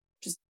screaming,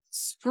 just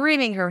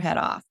screaming her head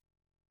off.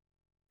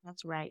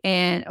 That's right.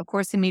 And of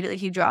course, immediately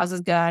he draws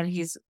his gun.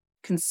 He's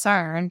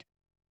concerned.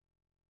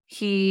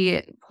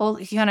 He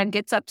kind of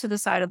gets up to the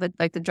side of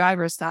the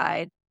driver's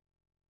side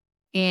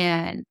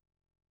and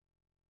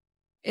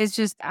is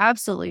just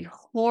absolutely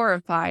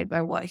horrified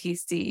by what he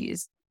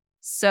sees.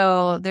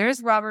 So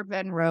there's Robert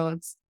Ben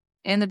Rhoades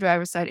in the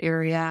driver's side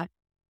area.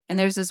 And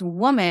there's this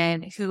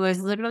woman who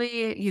is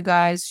literally, you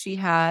guys, she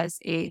has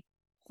a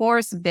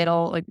horse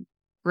bittle, like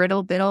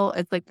brittle bittle.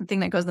 It's like the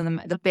thing that goes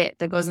in the bit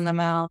that goes in the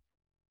mouth,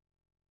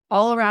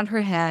 all around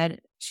her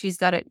head. She's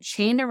got it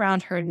chained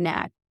around her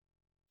neck.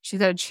 She's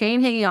got a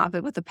chain hanging off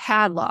it with a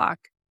padlock.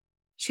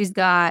 She's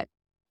got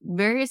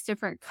various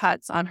different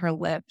cuts on her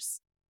lips.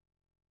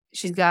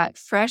 She's got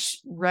fresh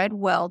red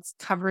welts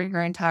covering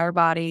her entire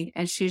body,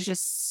 and she's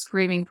just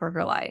screaming for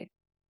her life.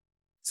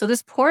 So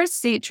this poor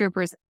state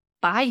trooper is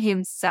by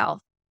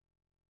himself.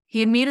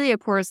 He immediately, of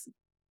course,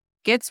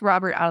 gets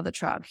Robert out of the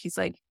truck. He's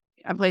like,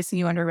 I'm placing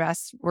you under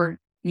arrest.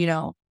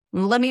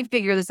 Let me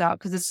figure this out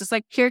because it's just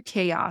like pure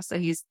chaos that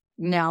he's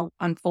now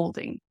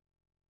unfolding.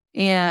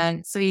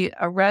 And so he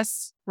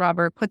arrests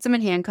Robert, puts him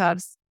in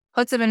handcuffs,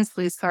 puts him in his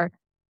police car,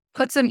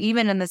 puts him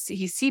even in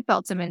he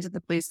seatbelts him into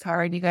the police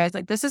car. And you guys,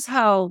 like, this is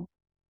how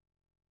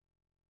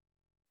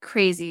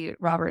crazy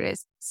Robert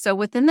is. So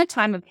within the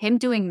time of him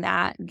doing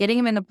that, getting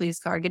him in the police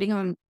car, getting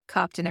him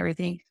cuffed and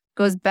everything,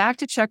 goes back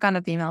to check on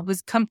a female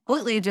who's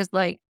completely just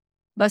like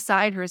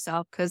beside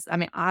herself. Cause I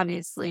mean,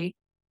 obviously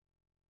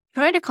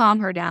trying to calm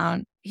her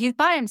down. He's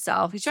by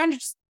himself.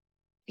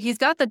 He's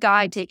got the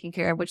guy taken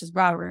care of, which is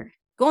Robert,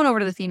 going over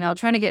to the female,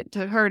 trying to get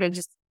to her to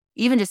just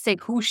say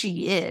who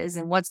she is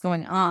and what's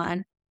going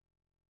on.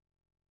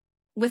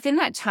 Within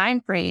that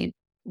time frame,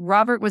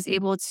 Robert was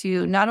able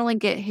to not only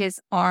get his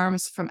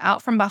arms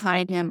from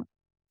behind him,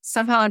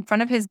 somehow in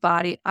front of his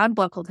body,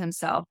 unbuckled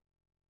himself.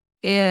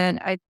 And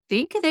I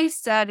think they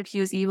said he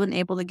was even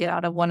able to get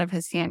out of one of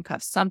his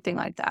handcuffs, something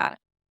like that.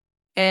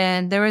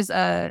 And there was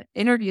a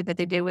interview that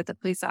they did with the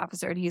police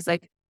officer, and he's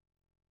like,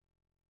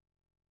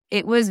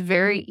 it was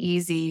very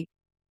easy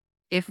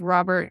if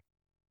Robert,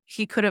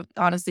 he could have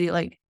honestly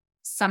like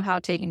somehow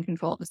taken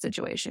control of the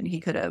situation. He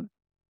could have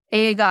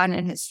gotten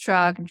in his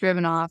truck and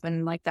driven off,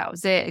 and like that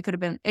was it. It could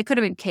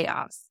have been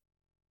chaos.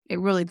 It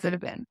really could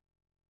have been.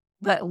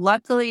 But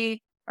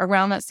luckily,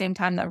 around that same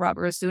time that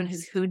Robert was doing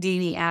his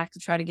Houdini act to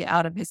try to get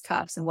out of his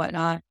cuffs and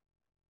whatnot,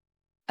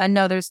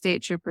 another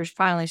state trooper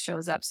finally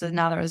shows up. So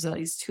now there was at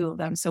least two of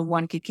them. So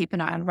one could keep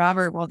an eye on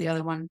Robert while the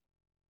other one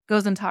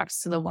goes and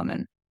talks to the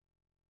woman.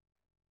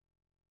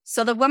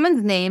 So the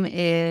woman's name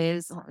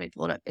is, let me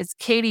pull it up. It's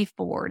Katie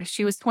Ford.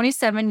 She was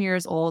 27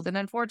 years old. And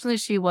unfortunately,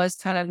 she was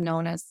kind of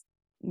known as,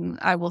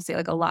 I will say,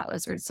 like a lot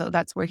lizard. So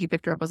that's where he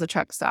picked her up, as a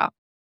truck stop.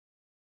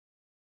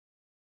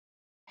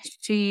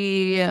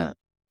 She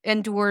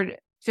endured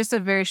just a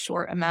very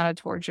short amount of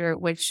torture,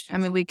 which, I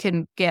mean, we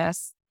can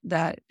guess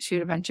that she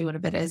eventually would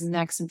have been his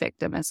next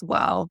victim as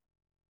well.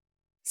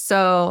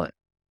 So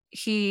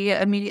he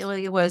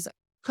immediately was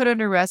put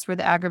under arrest for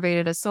the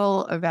aggravated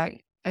assault of, I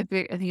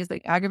think it's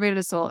like aggravated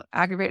assault,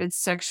 aggravated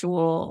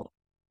sexual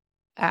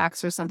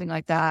acts or something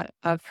like that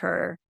of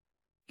her,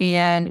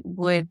 and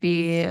would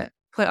be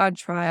put on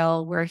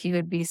trial where he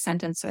would be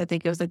sentenced, I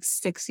think it was like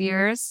 6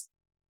 years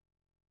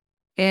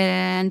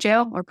in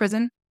jail or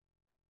prison.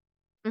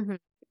 Mm-hmm.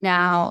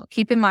 Now,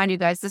 keep in mind, you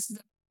guys, this is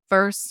the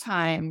first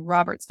time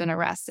Robert's been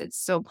arrested.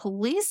 So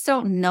police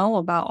don't know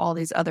about all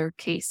these other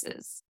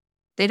cases.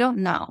 They don't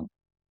know.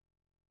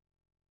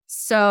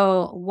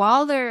 So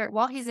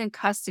while he's in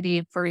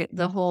custody for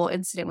the whole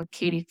incident with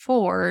Katie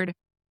Ford,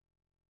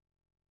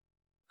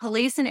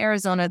 police in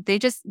Arizona, they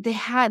said they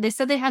had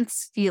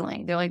this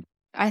feeling. They're like,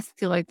 I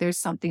feel like there's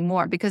something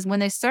more, because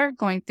when they start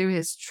going through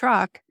his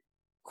truck,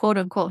 quote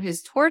unquote,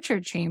 his torture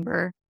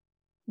chamber,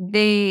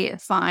 they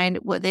find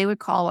what they would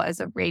call as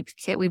a rape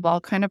kit. We've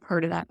all kind of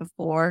heard of that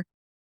before,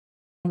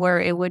 where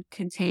it would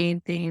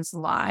contain things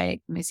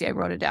like, let me see, I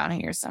wrote it down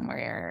here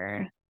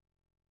somewhere.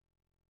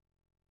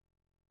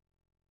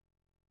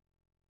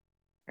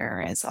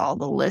 Where is all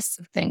the lists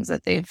of things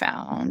that they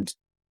found?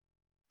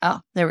 Oh,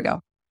 there we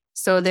go.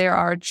 So there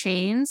are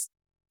chains,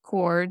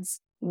 cords,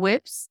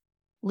 whips,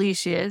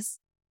 leashes,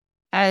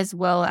 as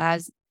well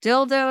as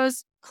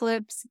dildos,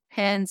 clips,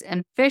 pins,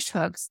 and fish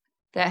hooks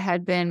that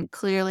had been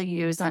clearly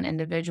used on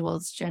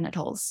individuals'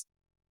 genitals.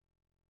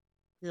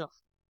 Ugh.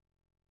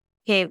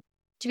 Okay,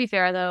 to be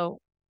fair though,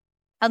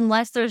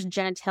 unless there's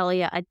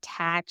genitalia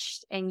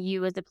attached and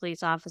you as a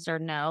police officer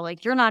know,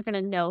 like, you're not going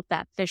to know if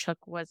that fish hook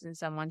was in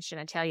someone's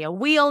genitalia.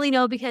 We only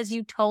know because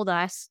you told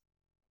us.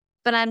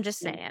 But I'm just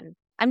saying.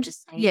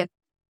 Yeah.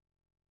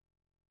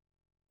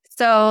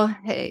 So,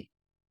 hey,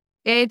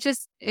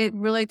 it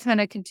really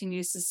kind of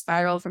continues to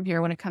spiral from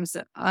here when it comes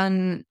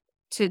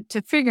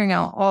to figuring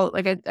out all,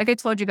 like I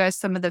told you guys,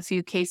 some of the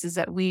few cases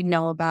that we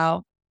know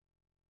about.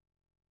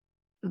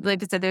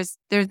 Like I said,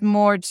 there's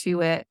more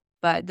to it,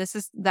 but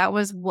that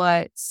was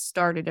what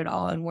started it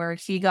all, and where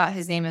he got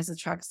his name as a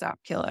truck stop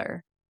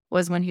killer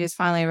was when he was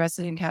finally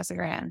arrested in Casa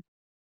Grande.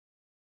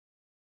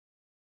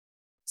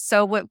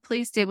 So what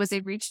police did was they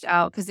reached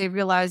out because they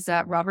realized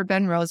that Robert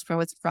Ben Rhoades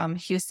was from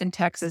Houston,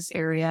 Texas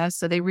area.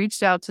 So they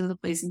reached out to the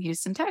police in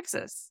Houston,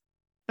 Texas.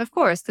 Of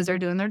course, because they're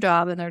doing their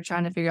job and they're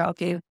trying to figure out,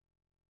 okay,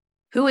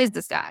 who is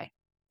this guy?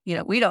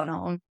 We don't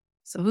know him.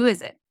 So who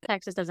is it?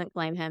 Texas doesn't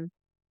claim him.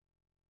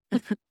 Yeah.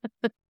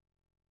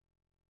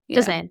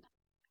 Just saying.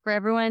 For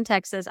everyone in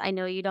Texas, I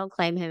know you don't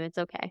claim him. It's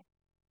okay.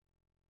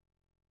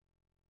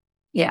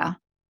 Yeah.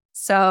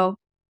 So,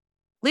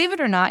 believe it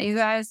or not, you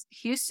guys,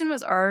 Houston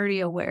was already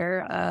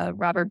aware of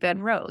Robert Ben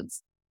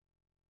Rhoades.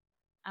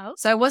 Oh.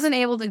 So I wasn't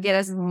able to get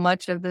as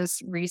much of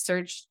this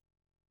research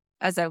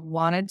as I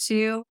wanted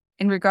to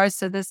in regards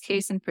to this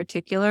case in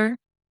particular.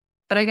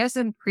 But I guess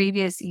in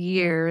previous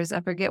years,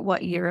 I forget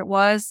what year it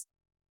was,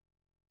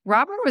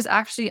 Robert was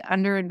actually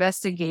under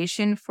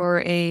investigation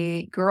for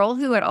a girl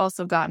who had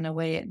also gotten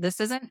away. This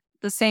isn't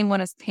the same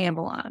one as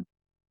Pamela.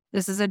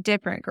 This is a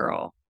different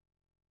girl.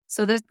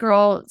 So this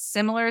girl,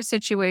 similar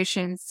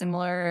situation,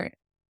 similar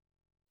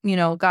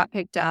got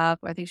picked up.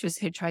 I think she was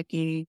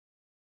hitchhiking.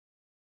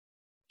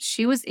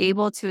 She was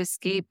able to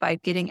escape by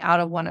getting out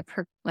of one of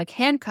her like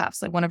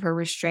handcuffs, like one of her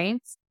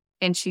restraints,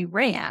 and she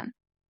ran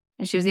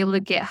and she was able to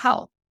get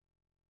help.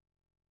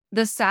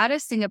 The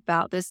saddest thing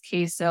about this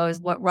case, though, is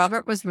what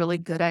Robert was really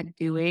good at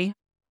doing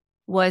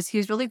was he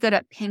was really good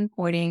at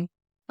pinpointing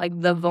like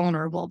the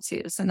vulnerable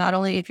too. So not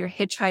only if you're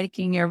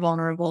hitchhiking, you're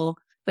vulnerable,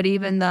 but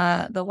even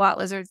the lot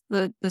lizards,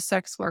 the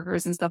sex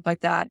workers and stuff like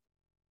that.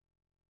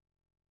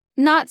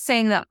 Not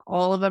saying that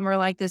all of them are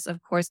like this,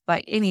 of course,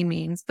 by any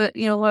means, but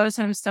a lot of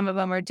times some of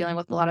them are dealing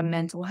with a lot of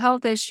mental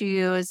health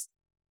issues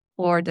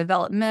or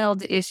developmental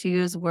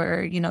issues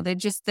where,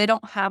 they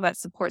don't have that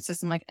support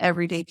system like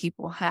everyday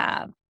people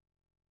have.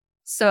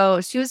 So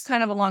she was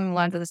kind of along the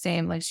lines of the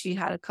same, like she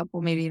had a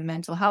couple maybe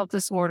mental health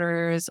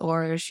disorders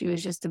or she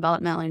was just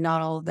developmentally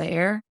not all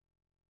there.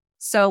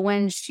 So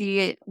when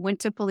she went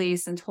to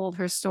police and told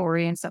her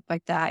story and stuff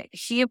like that,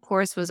 he, of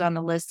course, was on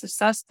the list of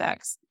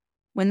suspects.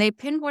 When they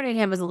pinpointed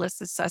him as a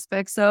list of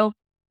suspects, though,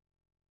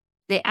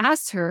 they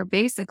asked her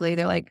basically,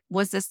 they're like,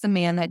 was this the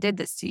man that did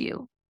this to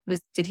you?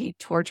 Did he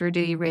torture?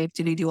 Did he rape?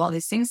 Did he do all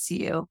these things to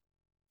you?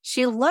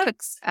 She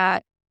looks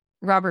at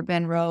Robert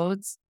Ben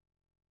Rhoades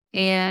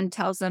and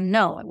tells them,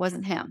 no, it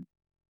wasn't him.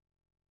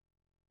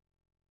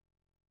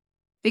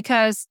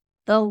 Because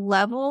the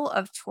level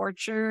of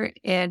torture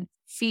and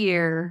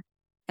fear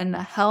and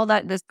the hell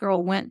that this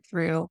girl went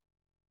through,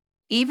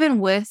 even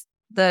with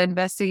the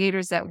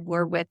investigators that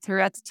were with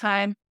her at the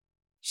time,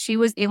 she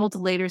was able to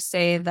later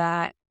say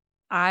that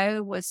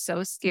I was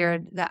so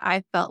scared that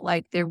I felt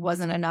like there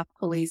wasn't enough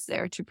police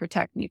there to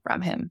protect me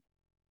from him.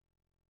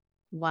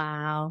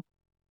 Wow.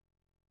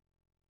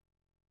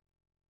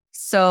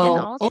 And So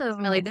also,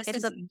 ultimately, this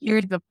it's is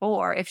years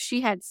before. If she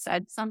had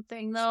said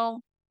something, though,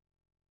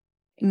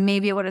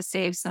 maybe it would have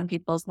saved some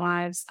people's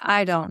lives.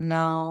 I don't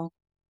know.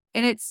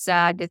 And it's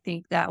sad to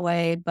think that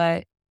way,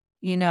 but,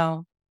 you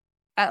know,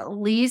 at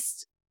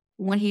least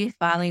when he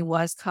finally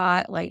was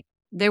caught, like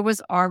there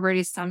was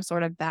already some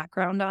sort of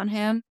background on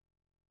him.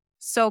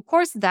 So, of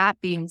course, that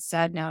being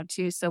said now,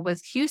 too. So,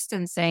 with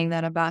Houston saying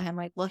that about him,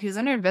 like, well, he was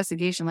under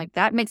investigation, like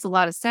that makes a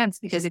lot of sense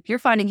because if you're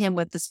finding him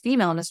with this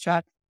female in his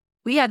truck,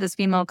 we had this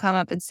female come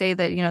up and say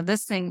that,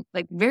 this thing,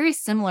 like, very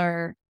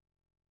similar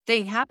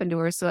thing happened to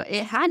her. So,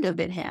 it had to have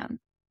been him,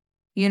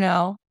 you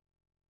know?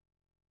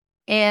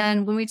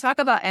 And when we talk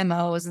about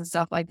MOs and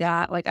stuff like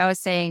that, like I was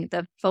saying,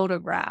 the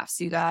photographs,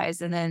 you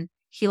guys, and then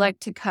he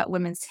liked to cut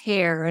women's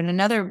hair. And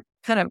another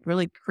kind of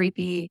really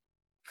creepy,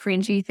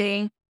 cringy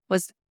thing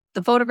was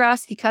the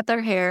photographs. He cut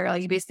their hair,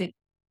 like he basically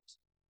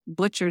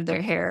butchered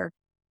their hair.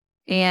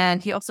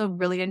 And he also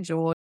really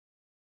enjoyed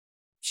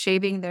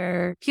shaving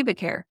their pubic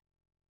hair.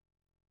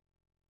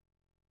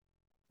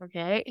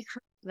 okay.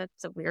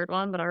 That's a weird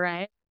one, but all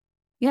right.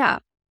 Yeah.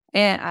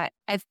 And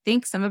I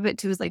think some of it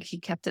too is like he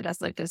kept it as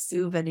like a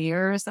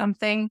souvenir or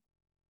something.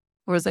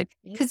 Or it's like,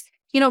 because,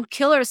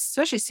 killers,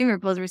 especially serial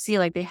killers, we see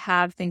like they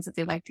have things that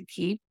they like to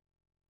keep.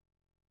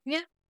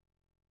 Yeah.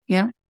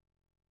 Yeah.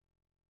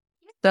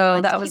 So Like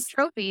to that keep was,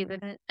 trophy, but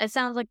it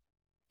sounds like,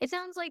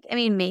 I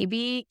mean,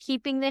 maybe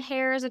keeping the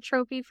hair as a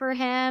trophy for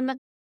him.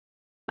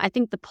 I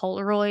think the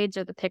Polaroids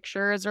or the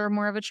pictures are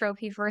more of a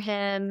trophy for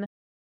him.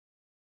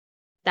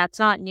 That's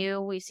not new.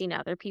 We've seen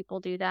other people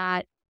do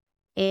that.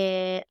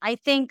 I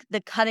think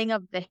the cutting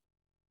of the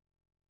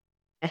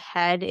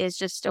head is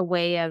just a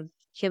way of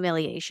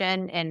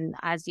humiliation. And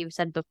as you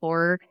said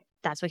before,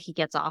 that's what he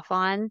gets off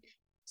on.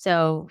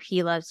 So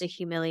he loves to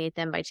humiliate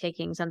them by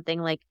taking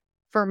something like,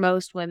 for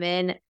most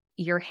women,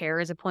 your hair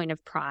is a point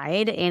of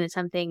pride and it's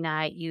something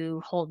that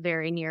you hold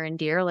very near and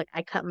dear. Like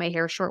I cut my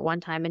hair short one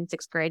time in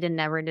 6th grade and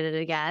never did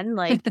it again.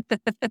 Like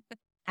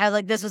I was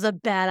like, this was a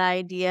bad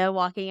idea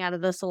walking out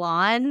of the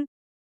salon.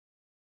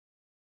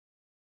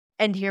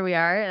 And here we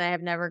are,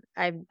 and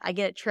I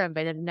get it trimmed,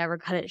 but I've never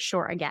cut it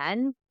short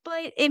again.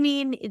 But I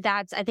mean,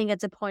 I think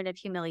it's a point of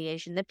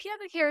humiliation. The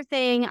pubic hair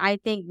thing, I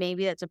think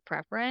maybe that's a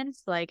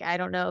preference. Like, I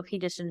don't know if he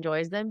just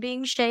enjoys them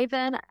being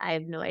shaven. I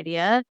have no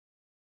idea.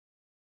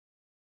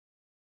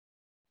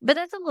 But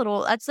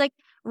that's like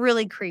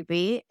really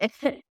creepy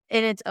in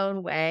its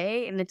own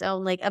way, in its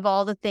own, like, of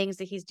all the things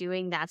that he's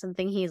doing, that's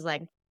something he's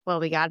like, well,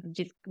 we got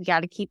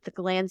to keep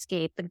the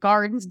landscape. The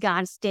garden's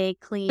got to stay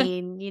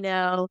clean.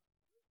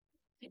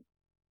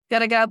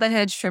 gotta get out the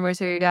hedge trimmers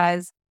here, you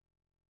guys.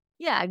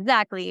 Yeah,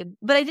 exactly.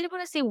 But I did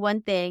want to say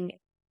one thing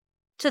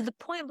to the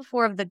point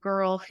before of the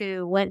girl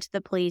who went to the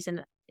police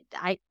and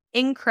I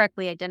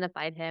incorrectly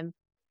identified him.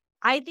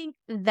 I think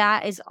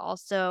that is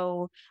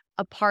also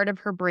a part of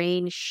her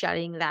brain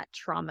shutting that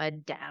trauma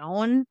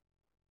down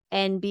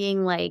and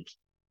being like,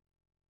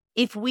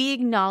 if we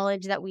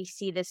acknowledge that we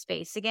see this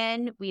face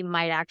again, we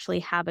might actually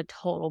have a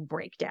total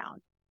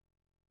breakdown.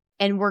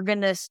 And we're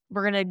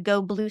gonna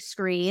go blue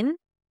screen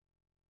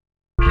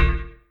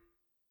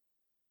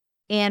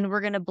and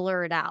we're going to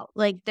blur it out.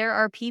 Like there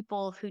are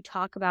people who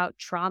talk about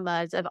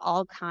traumas of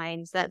all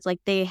kinds that's like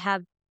they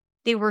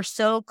were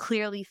so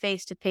clearly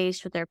face to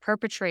face with their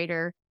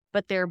perpetrator,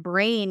 but their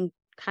brain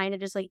kind of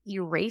just like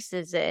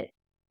erases it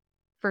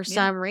for Yeah.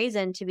 some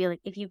reason to be like,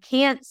 if you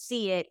can't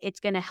see it, it's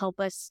going to help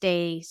us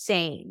stay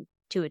sane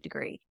to a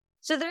degree.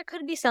 So there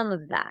could be some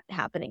of that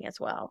happening as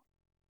well.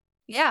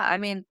 Yeah. I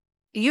mean,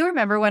 you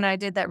remember when I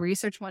did that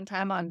research one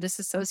time on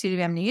dissociative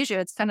amnesia?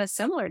 It's kind of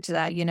similar to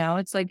that,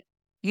 It's like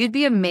you'd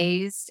be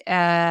amazed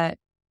at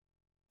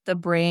the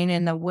brain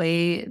and the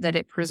way that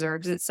it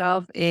preserves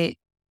itself.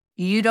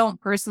 You don't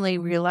personally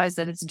realize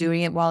that it's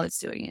doing it while it's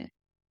doing it.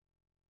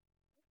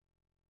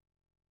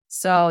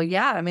 So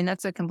yeah, I mean,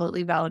 that's a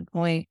completely valid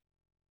point.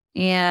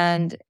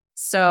 And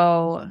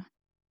so,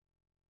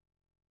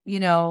 you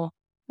know,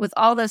 with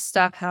all this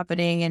stuff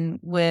happening and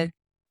with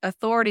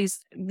authorities,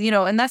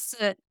 and that's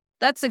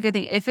a good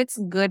thing. If it's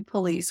good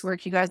police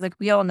work, you guys, like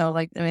we all know,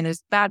 like, I mean,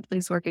 there's bad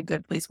police work and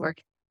good police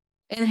work.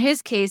 In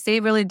his case, they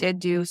really did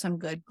do some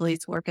good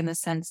police work in the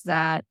sense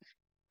that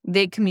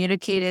they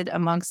communicated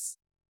amongst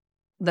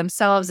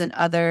themselves and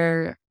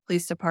other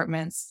police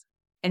departments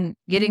and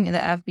getting the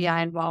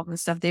FBI involved and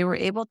stuff. They were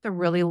able to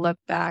really look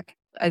back,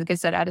 like I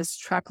said, at his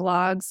truck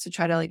logs to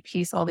try to like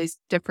piece all these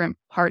different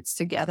parts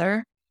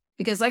together.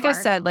 Because like I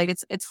Smart. said, like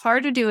it's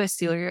hard to do a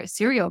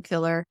serial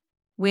killer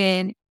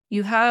when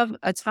you have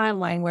a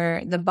timeline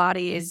where the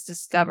body is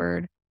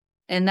discovered,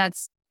 and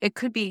it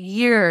could be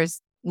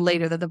years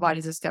later that the body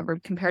is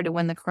discovered compared to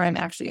when the crime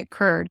actually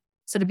occurred.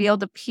 So to be able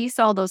to piece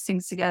all those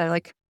things together,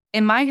 like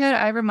in my head,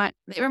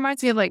 it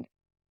reminds me of like,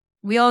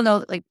 we all know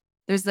that like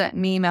there's that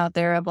meme out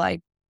there of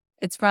like,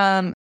 it's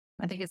from,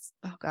 I think it's,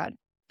 oh God,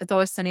 It's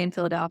Always Sunny in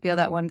Philadelphia,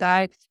 that one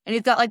guy. And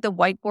he's got like the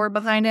whiteboard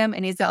behind him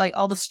and he's got like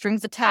all the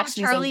strings attached.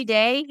 And Charlie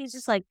Day, he's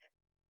just like,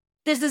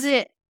 this is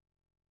it.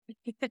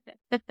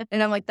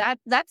 And I'm like,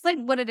 that's like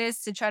what it is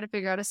to try to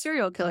figure out a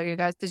serial killer, you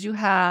guys, because you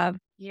have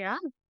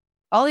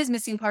all these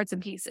missing parts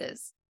and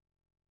pieces.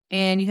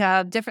 And you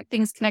have different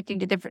things connecting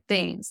to different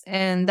things.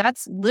 And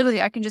that's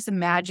literally, I can just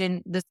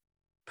imagine this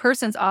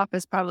person's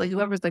office, probably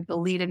whoever's like the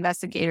lead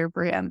investigator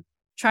for him,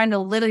 trying to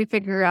literally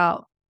figure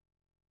out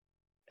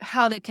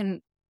how they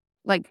can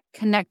like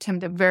connect him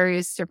to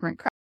various different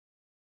crimes.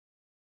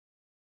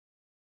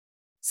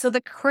 So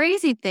the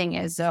crazy thing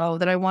is, though,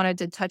 that I wanted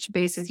to touch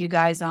base with you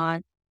guys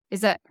on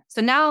is that,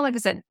 so now, like I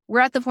said, we're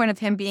at the point of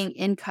him being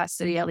in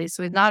custody, at least.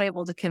 So he's not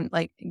able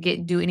to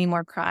do any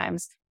more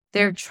crimes.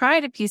 They're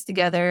trying to piece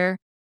together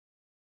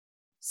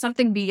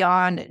something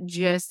beyond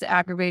just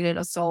aggravated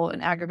assault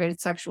and aggravated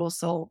sexual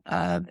assault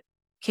of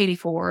Katie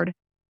Ford.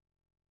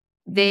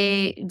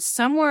 They,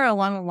 somewhere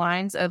along the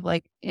lines of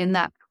like in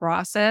that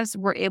process,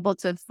 were able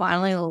to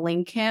finally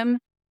link him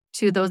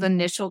to those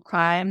initial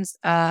crimes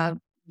of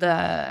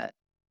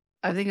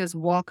I think it was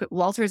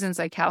Walters and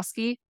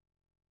Zykowski.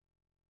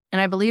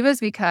 And I believe it's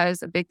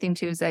because a big thing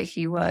too is that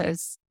he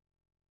was,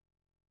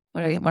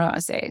 what do I want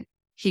to say?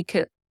 He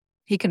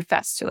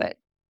confessed to it.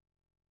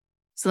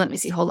 So let me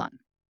see. Hold on.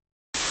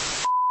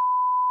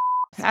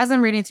 As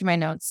I'm reading through my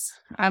notes,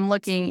 I'm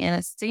looking and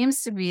it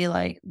seems to be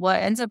like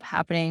what ends up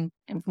happening.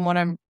 And from what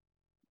I'm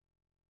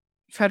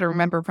trying to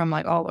remember from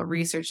like all the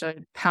research that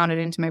I pounded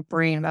into my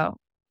brain about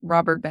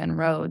Robert Ben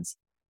Rhoades,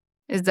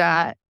 is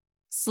that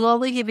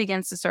slowly he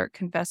begins to start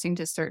confessing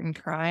to certain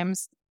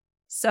crimes.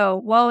 So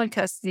while in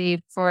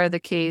custody for the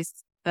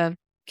case of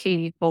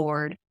Katie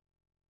Ford,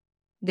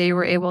 they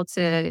were able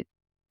to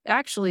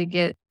actually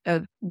get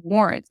a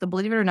warrant. So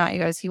believe it or not, you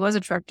guys, he was a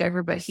truck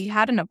driver, but he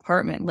had an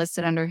apartment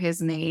listed under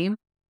his name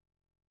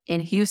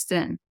in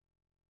Houston.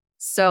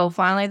 So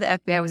finally, the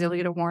FBI was able to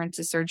get a warrant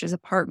to search his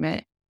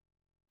apartment.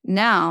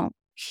 Now,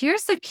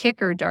 here's the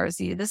kicker,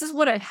 Darcy. This is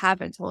what I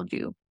haven't told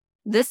you.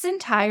 This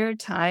entire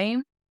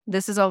time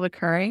this is all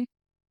occurring,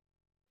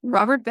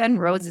 Robert Ben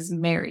Rhoades is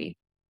married.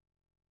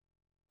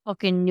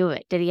 Fucking knew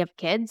it. Did he have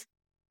kids?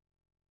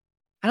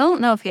 I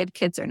don't know if he had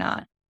kids or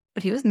not,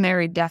 but he was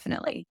married,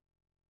 definitely.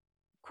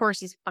 Of course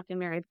he's fucking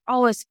married.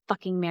 Always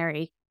fucking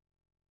married.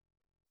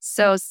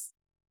 So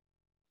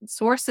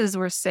sources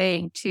were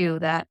saying, too,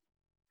 that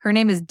her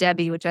name is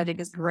Debbie, which I think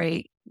is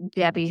great.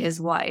 Debbie,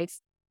 his wife.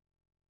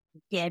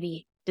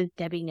 Debbie. Did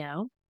Debbie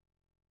know?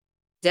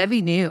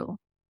 Debbie knew.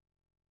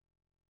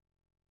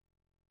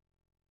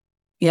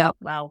 Yep.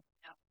 Wow.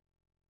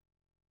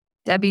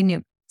 Debbie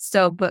knew.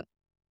 So, but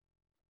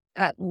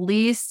at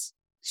least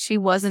she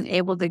wasn't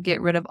able to get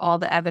rid of all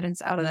the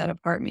evidence out of that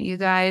apartment, you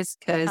guys,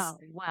 because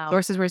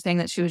sources were saying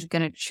that she was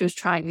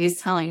trying, he's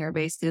telling her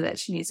basically that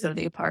she needs to go to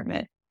the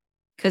apartment.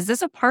 Because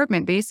this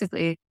apartment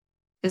basically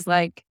is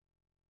like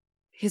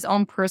his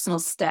own personal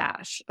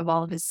stash of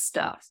all of his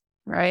stuff,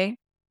 right?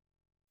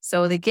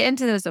 So they get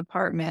into this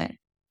apartment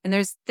and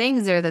there's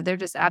things there that they're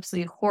just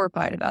absolutely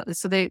horrified about this.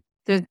 So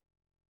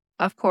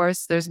of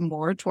course, there's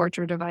more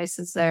torture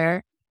devices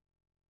there.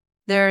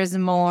 There's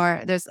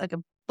like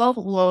a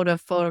boatload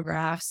of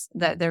photographs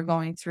that they're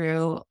going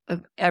through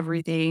of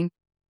everything.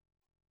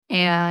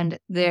 And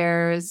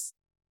there's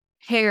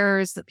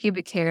hairs, the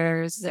pubic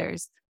hairs.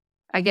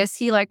 I guess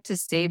he liked to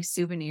save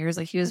souvenirs.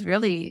 Like he was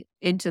really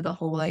into the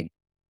whole like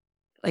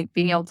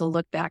being able to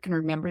look back and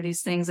remember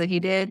these things that he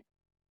did.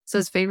 So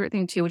his favorite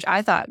thing too, which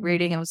I thought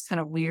reading it was kind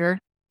of weird,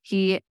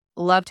 he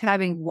loved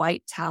having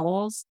white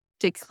towels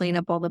to clean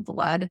up all the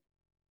blood.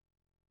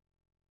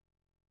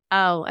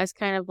 Oh, as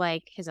kind of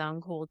like his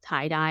own cool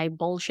tie-dye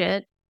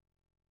bullshit.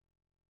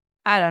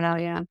 I don't know,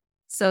 yeah.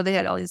 So they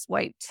had all these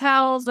white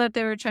towels that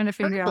they were trying to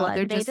Her figure out.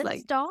 They're blood made just a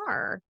like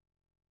star.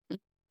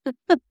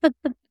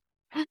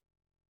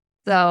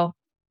 so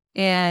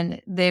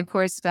and they of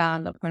course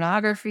found the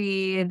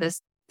pornography, the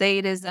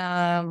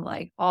sadism,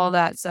 like all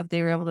that stuff.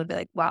 They were able to be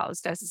like, wow,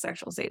 this guy's a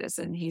sexual sadist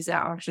and he's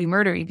out actually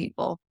murdering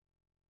people.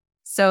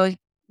 So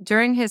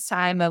during his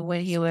time of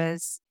when he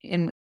was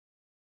in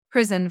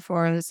prison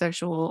for the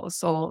sexual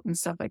assault and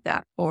stuff like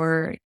that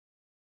for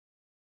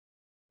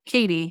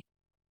Katie,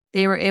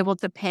 they were able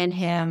to pin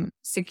him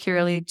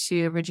securely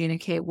to Regina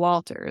K.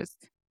 Walters.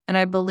 And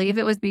I believe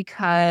it was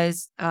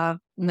because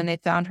when they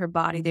found her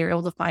body, they were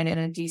able to find it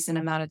in a decent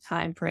amount of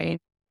time frame.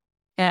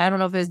 And I don't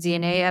know if it was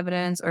DNA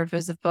evidence or if it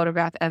was the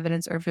photograph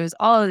evidence or if it was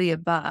all of the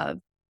above.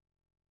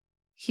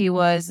 He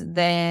was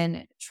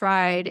then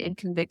tried and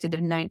convicted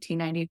in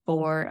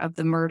 1994 of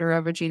the murder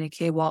of Regina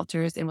K.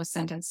 Walters and was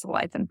sentenced to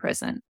life in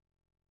prison.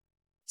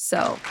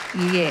 So,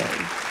 yay. Yay.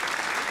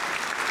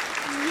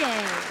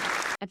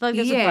 I feel like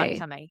there's a butt Yay.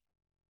 coming.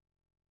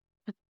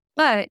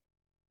 But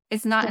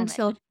it's not Damn it.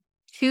 until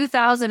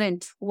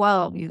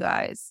 2012, you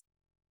guys.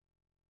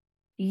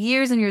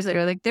 Years and years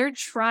later, like they're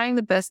trying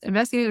the best,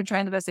 investigators are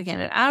trying the best they can.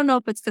 And I don't know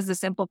if it's because the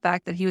simple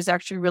fact that he was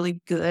actually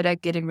really good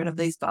at getting rid of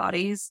these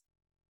bodies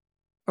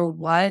or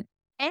what.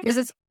 And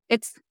Because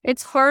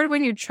it's hard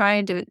when you're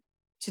trying to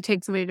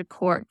take somebody to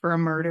court for a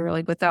murder,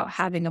 like without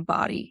having a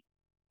body,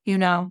 you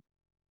know?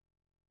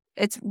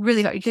 It's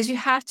really hard because you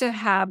have to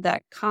have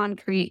that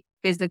concrete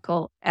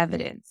physical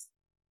evidence.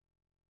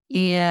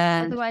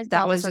 And otherwise,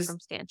 that it's was just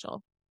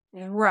circumstantial.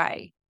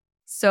 right.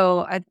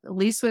 So at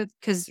least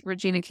because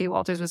Regina K.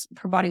 Walters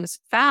her body was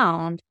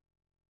found,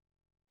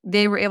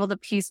 they were able to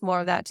piece more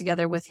of that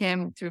together with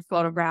him through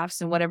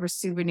photographs and whatever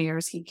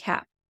souvenirs he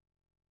kept.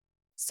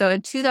 So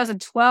in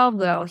 2012,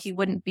 though, he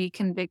wouldn't be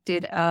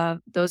convicted of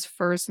those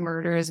first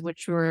murders,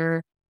 which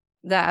were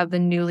that of the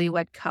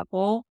newlywed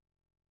couple,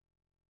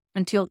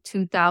 until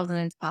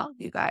 2012,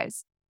 you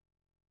guys.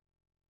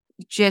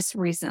 Just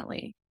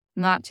recently,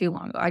 not too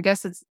long ago. I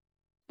guess it's,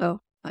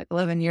 like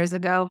 11 years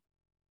ago.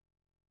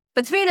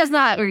 But to me, that's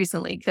not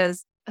recently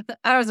because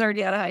I was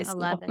already out of high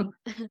school. 11.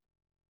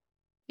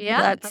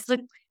 Yeah. That's,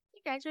 Like,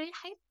 you graduated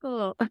high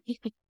school.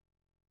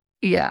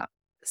 yeah.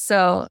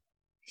 So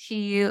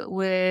it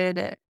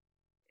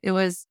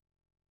was,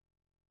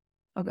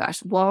 oh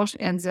gosh, Walsh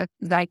and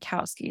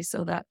Zykowski.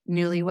 So that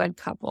newlywed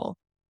couple.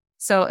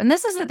 So, and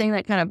this is the thing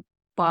that kind of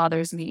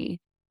bothers me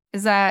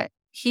is that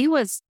he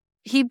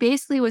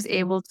basically was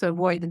able to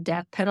avoid the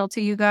death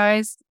penalty, you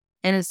guys,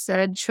 and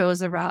instead chose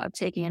the route of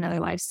taking another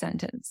life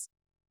sentence.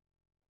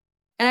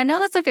 And I know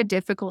that's like a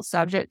difficult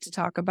subject to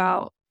talk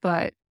about,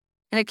 but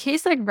in a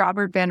case like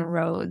Robert Van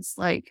Rhoades,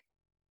 like,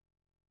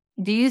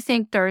 do you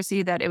think,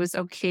 Darcy, that it was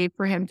okay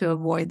for him to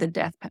avoid the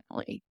death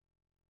penalty?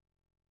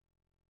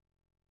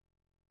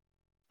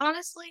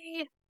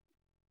 Honestly,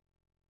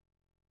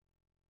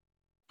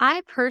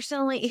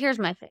 here's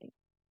my thing.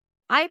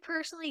 I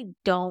personally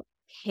don't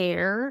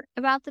care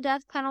about the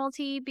death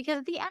penalty because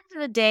at the end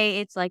of the day,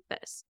 it's like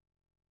this.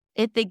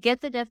 If they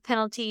get the death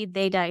penalty,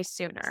 they die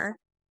sooner.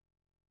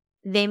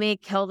 They may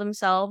kill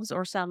themselves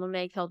or someone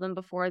may kill them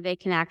before they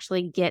can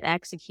actually get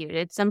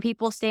executed. Some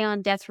people stay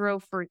on death row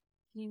for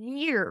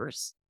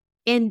years.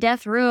 And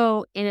death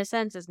row, in a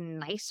sense, is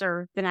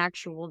nicer than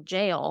actual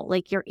jail.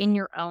 Like, you're in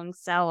your own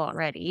cell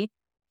already.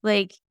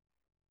 Like,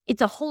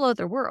 it's a whole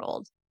other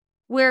world.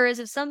 Whereas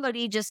if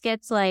somebody just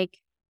gets like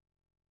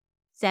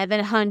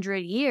 700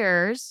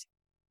 years,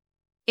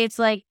 it's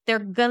like they're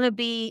going to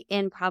be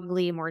in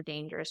probably a more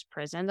dangerous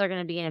prison. They're going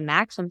to be in a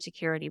maximum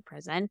security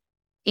prison.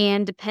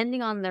 And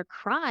depending on their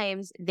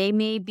crimes, they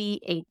may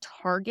be a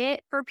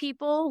target for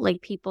people,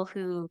 like people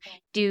who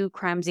do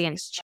crimes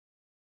against children.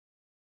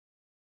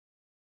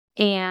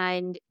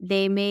 And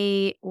they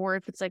may, or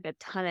if it's like a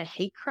ton of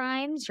hate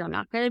crimes, you're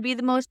not going to be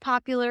the most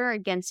popular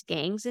against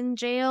gangs in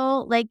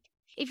jail. Like,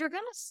 if you're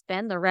going to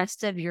spend the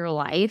rest of your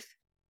life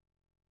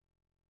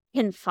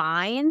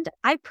confined,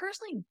 I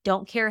personally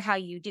don't care how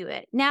you do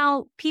it.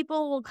 Now,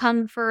 people will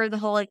come for the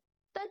whole like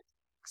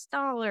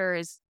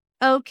 $6.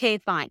 Okay,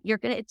 fine.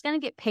 It's gonna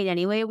get paid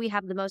anyway. We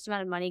have the most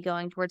amount of money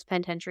going towards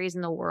penitentiaries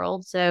in the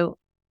world, so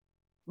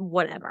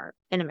whatever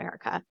in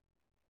America.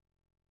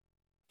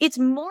 It's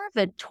more of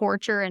a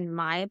torture, in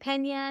my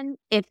opinion,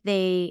 if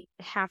they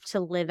have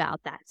to live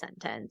out that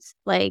sentence.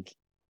 Like,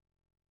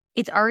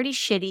 it's already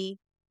shitty.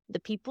 The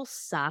people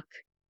suck.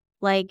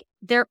 Like,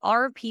 there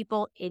are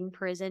people in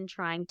prison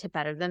trying to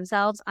better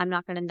themselves. I'm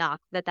not going to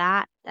knock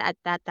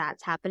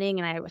that's happening.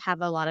 And I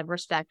have a lot of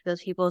respect for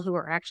those people who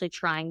are actually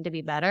trying to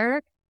be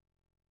better.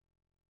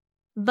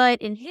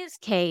 But in his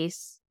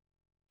case,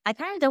 I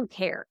kind of don't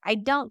care. I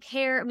don't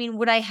care. I mean,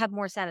 would I have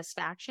more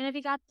satisfaction if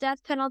he got the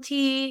death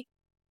penalty?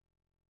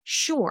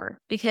 Sure,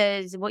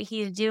 because what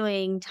he's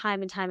doing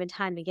time and time and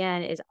time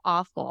again is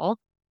awful.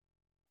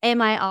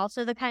 Am I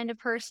also the kind of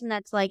person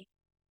that's like,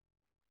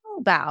 how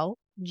about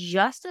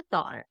just a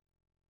thought?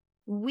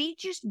 We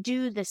just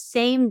do the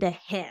same to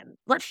him.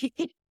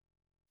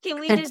 Can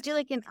we just do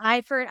like an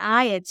eye for an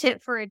eye, a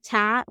tit for a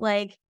tat?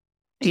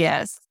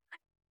 Yes.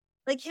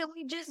 Can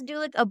we just do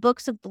like a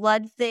Books of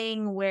Blood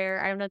thing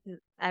where I don't know if you've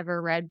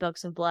ever read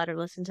Books of Blood or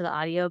listened to the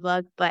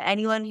audiobook, but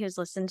anyone who's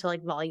listened to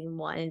like volume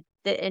one,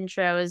 the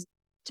intro is,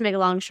 to make a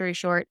long story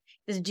short,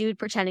 this dude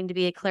pretending to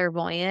be a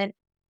clairvoyant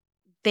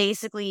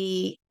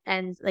basically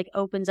and like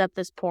opens up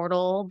this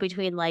portal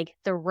between like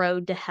the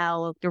road to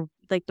hell, the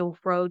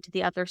road to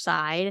the other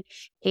side,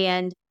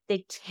 and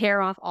they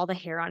tear off all the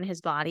hair on his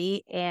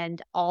body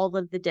and all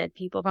of the dead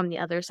people from the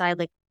other side,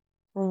 like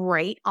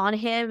right on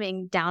him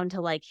and down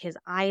to like his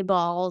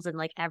eyeballs and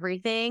like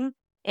everything.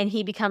 And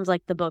he becomes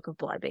like the Book of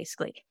Blood,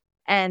 basically.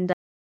 And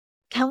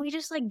can we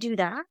just like do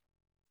that?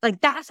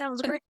 Like that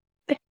sounds great.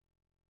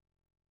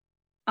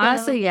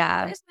 Honestly,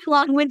 yeah. There's a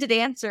long-winded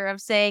answer of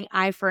saying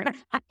eye for an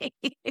eye.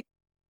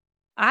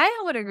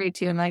 I would agree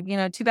too. And like,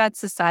 too bad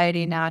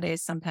society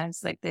nowadays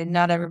sometimes like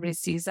not everybody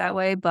sees that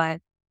way, but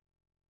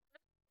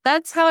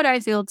that's how I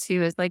feel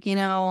too. Is like,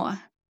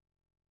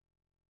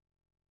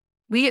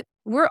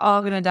 we're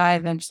all gonna die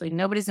eventually.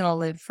 Nobody's gonna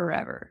live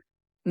forever.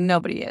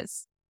 Nobody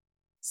is.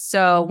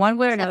 So one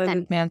way or Except another, then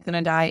this man's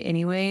gonna die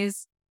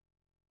anyways.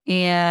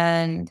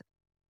 And,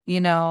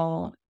 you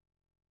know,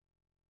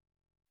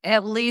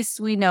 at least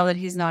we know that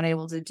he's not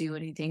able to do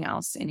anything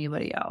else to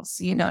anybody else.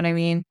 You know what I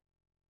mean?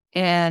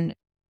 And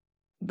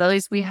but at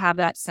least we have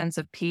that sense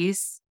of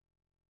peace.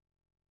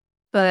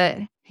 But,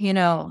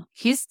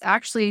 he's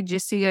actually,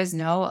 just so you guys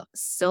know,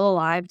 still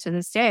alive to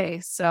this day.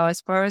 So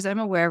as far as I'm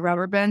aware,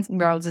 Robert Ben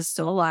Rhoades is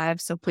still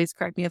alive. So please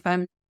correct me if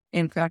I'm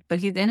incorrect, but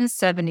he's in his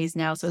 70s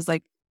now. So it's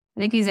like, I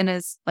think he's in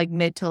his like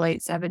mid to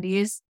late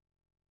 70s.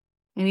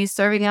 And he's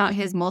serving out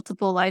his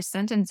multiple life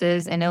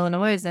sentences in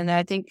Illinois. And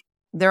I think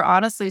they're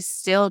honestly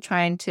still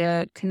trying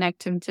to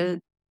connect him to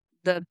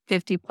the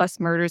 50 plus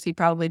murders he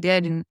probably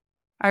did. And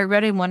I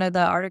read in one of the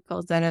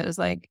articles that it was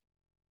like,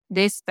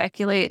 they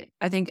speculate,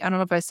 I think, I don't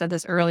know if I said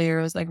this earlier,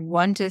 it was like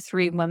 1 to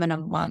 3 women a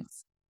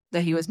month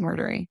that he was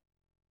murdering.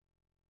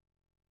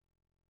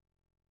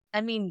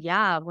 I mean,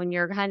 yeah, when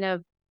you're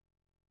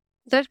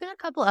there's been a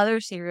couple other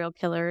serial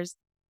killers.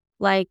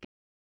 Like,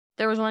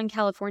 there was one in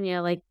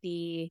California, like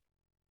the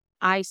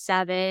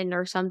I-7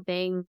 or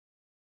something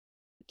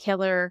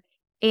killer.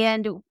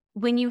 And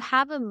when you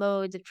have a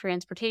modes of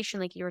transportation,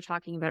 like you were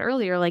talking about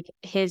earlier, like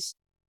his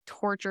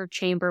torture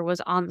chamber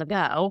was on the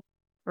go,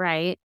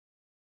 right?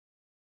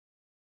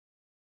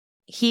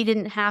 He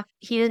didn't have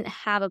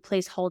a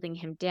place holding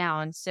him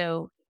down.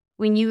 So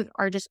when you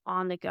are just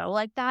on the go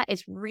like that,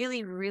 it's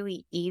really,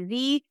 really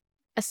easy,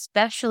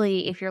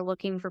 especially if you're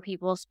looking for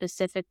people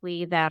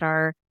specifically that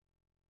are,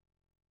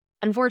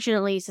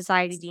 unfortunately,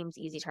 society deems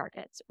easy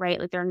targets, right?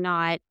 Like they're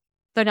not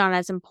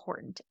as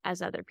important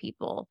as other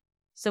people.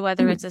 So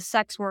whether Mhm. it's a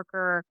sex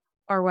worker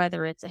or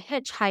whether it's a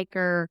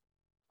hitchhiker,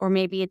 or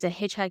maybe it's a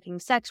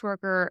hitchhiking sex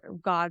worker,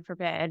 God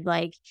forbid,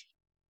 like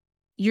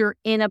you're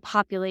in a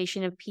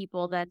population of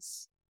people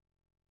that's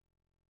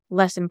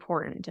less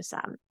important to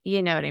some.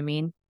 You know what I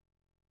mean?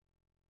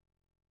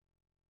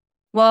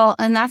 Well,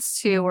 and that's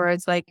too where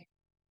it's like,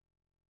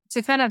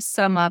 to kind of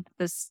sum up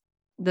this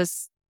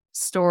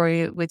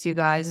story with you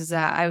guys, is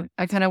that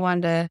I kind of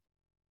wanted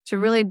to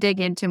really dig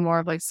into more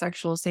of like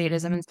sexual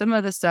sadism and some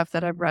of the stuff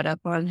that I've read up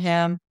on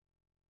him.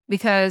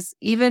 Because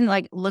even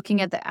like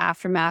looking at the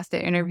aftermath,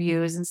 the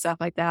interviews and stuff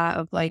like that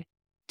of like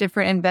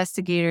different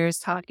investigators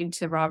talking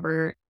to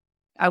Robert,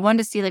 I wanted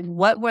to see like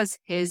what was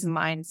his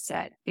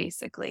mindset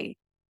basically.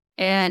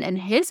 And in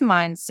his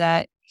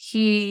mindset,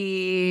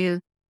 he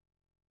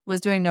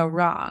was doing no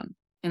wrong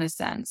in a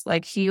sense.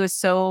 Like he was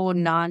so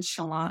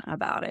nonchalant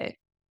about it.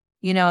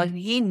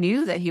 He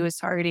knew that he was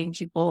targeting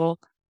people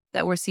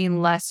that were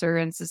seen lesser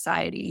in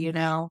society,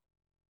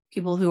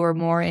 people who were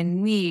more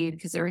in need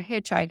because they were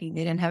hitchhiking,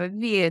 they didn't have a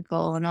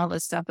vehicle and all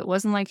this stuff. It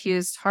wasn't like he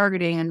was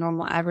targeting a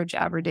normal, average,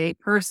 everyday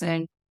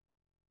person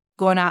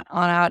going out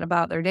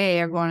about their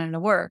day or going into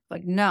work.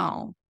 Like,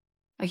 no,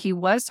 like he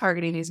was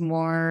targeting these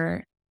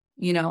more,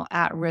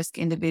 at risk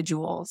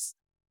individuals.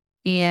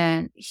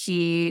 And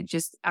he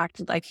just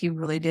acted like he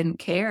really didn't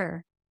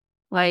care.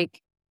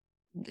 Like,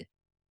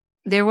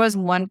 there was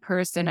one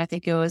person, I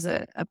think it was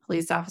a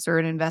police officer,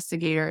 an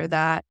investigator,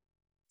 that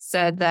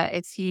said that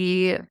if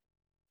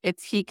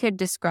he could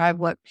describe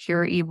what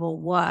pure evil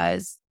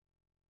was,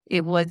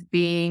 it was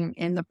being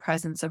in the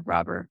presence of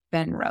Robert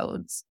Ben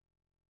Rhoades.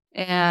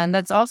 And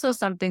that's also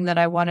something that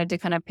I wanted to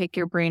kind of pick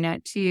your brain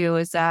at too,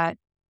 is that,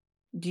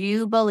 do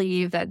you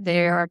believe that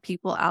there are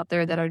people out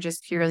there that are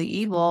just purely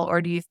evil,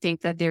 or do you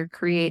think that they're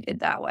created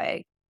that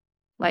way?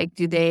 Like,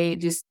 do they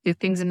just do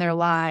things in their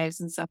lives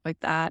and stuff like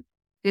that?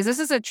 Because this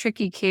is a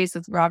tricky case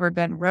with Robert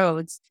Ben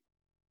Rhoades,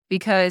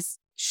 because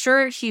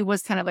sure, he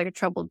was kind of like a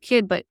troubled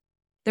kid, but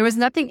there was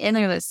nothing in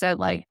there that said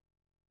like,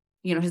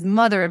 his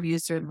mother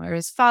abused him or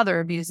his father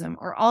abused him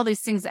or all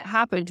these things that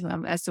happened to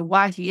him as to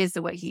why he is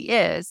the way he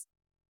is.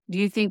 Do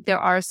you think there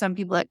are some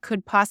people that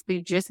could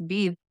possibly just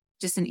be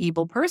just an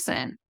evil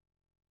person?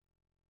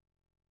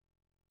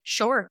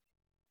 Sure.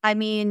 I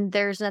mean,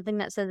 there's nothing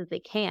that says that they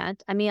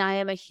can't. I mean, I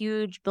am a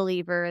huge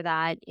believer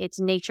that it's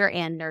nature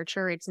and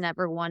nurture. It's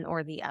never one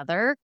or the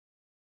other.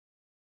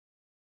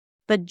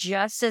 But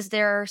just as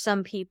there are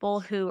some people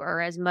who are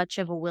as much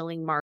of a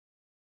willing mark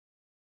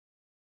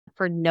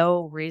for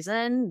no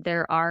reason,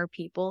 there are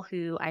people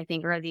who I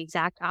think are the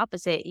exact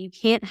opposite. You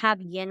can't have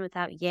yin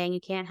without yang.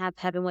 You can't have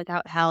heaven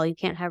without hell. You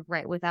can't have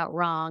right without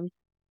wrong.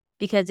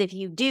 Because if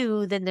you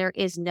do, then there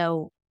is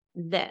no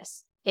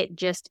this. It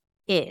just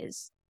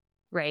is,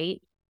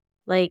 right?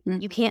 Like,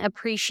 Mm. you can't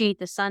appreciate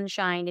the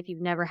sunshine if you've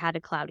never had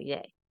a cloudy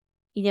day.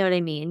 You know what I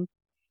mean?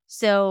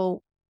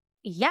 So,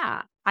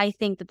 yeah, I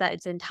think that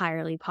that's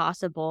entirely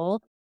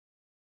possible.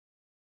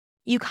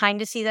 You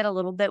kind of see that a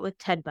little bit with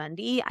Ted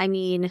Bundy. I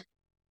mean,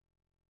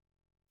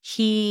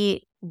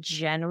 he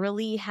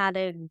generally had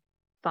a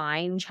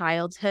fine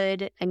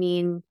childhood. I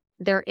mean,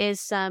 there is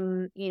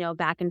some,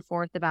 back and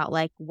forth about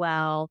like,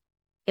 well,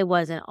 it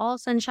wasn't all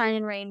sunshine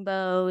and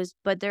rainbows,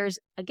 but there's,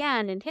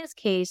 again, in his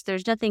case,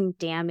 there's nothing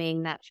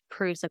damning that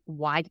proves like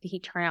why did he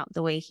turn out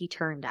the way he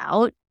turned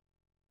out.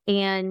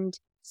 And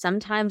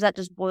sometimes that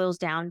just boils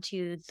down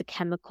to the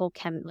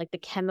like the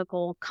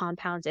chemical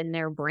compounds in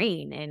their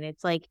brain. And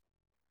it's like,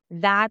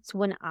 that's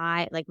when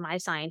I like my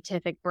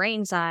scientific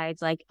brain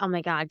side's like, oh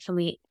my God, can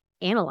we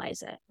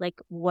analyze it?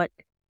 Like what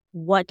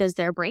does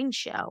their brain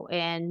show?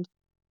 And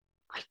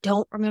I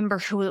don't remember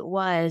who it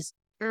was.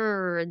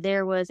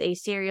 There was a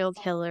serial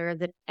killer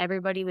that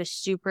everybody was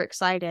super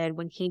excited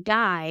when he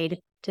died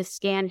to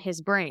scan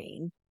his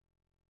brain.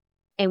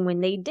 And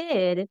when they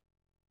did,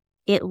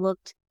 it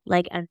looked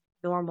like a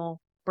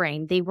normal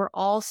brain. They were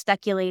all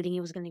speculating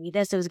it was going to be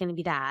this, it was going to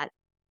be that.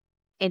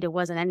 And it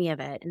wasn't any of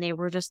it. And they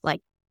were just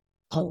like,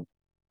 oh,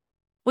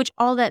 which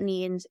all that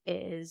means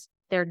is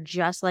they're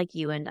just like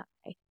you and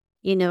I.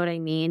 You know what I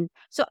mean?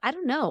 So I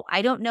don't know.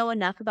 I don't know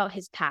enough about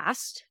his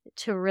past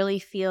to really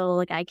feel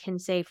like I can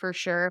say for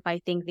sure if I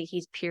think that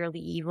he's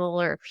purely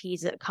evil or if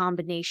he's a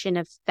combination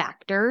of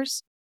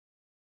factors.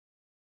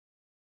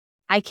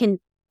 I can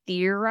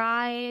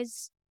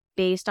theorize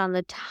based on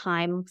the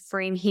time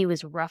frame he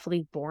was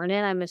roughly born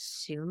in. I'm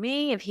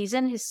assuming if he's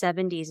in his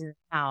 70s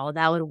now,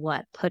 that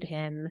would put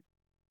him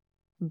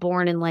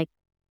born in like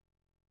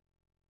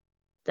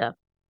the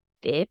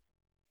fifth.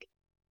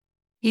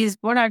 He's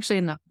born actually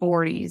in the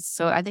 40s,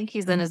 so I think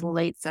he's in his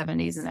late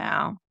 70s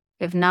now.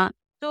 If not,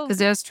 So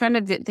because I was trying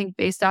to think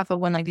based off of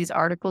when like these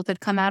articles had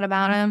come out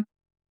about him,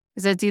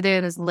 because it's either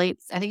in his late,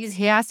 I think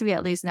he has to be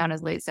at least now in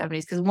his late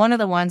 70s. Because one of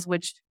the ones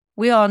which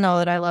we all know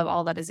that I love,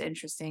 All That Is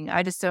Interesting.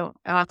 I just don't.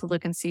 I'll have to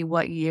look and see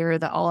what year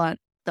the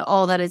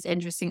All That Is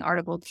Interesting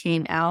article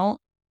came out,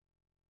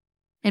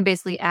 and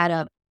basically add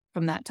up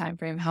from that time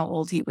frame how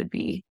old he would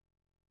be.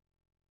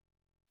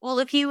 well,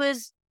 if he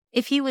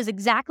was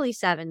exactly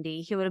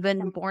 70, he would have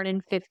been born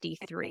in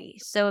 53.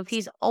 So if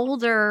he's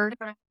older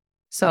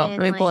So let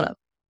me pull it up.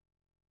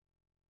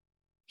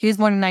 He was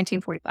born in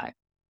 1945.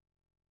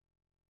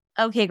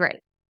 Okay, great.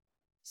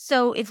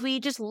 So if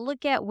we just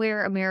look at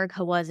where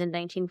America was in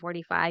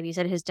 1945, you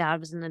said his dad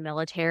was in the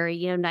military.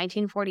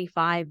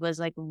 1945 was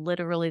like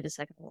literally the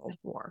Second World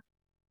War.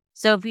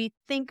 So if we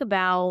think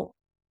about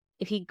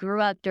if he grew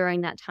up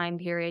during that time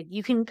period,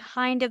 you can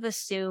kind of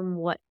assume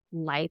what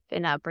life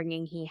and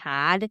upbringing he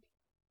had.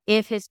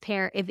 If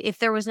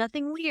there was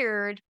nothing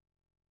weird,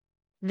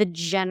 the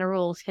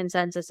general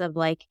consensus of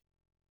like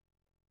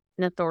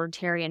an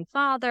authoritarian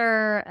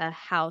father, a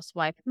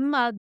housewife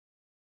mother.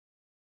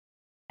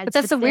 But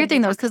that's the weird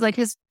thing though, is because like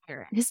his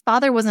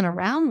father wasn't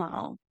around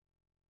though.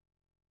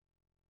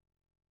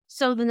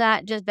 So then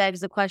that just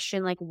begs the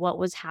question, like, what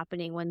was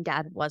happening when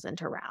dad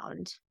wasn't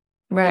around?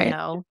 Right. You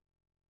know,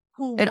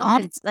 who It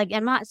was like,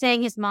 I'm not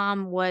saying his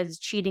mom was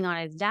cheating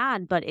on his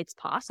dad, but it's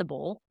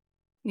possible.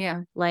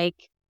 Yeah.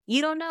 Like,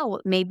 you don't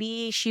know.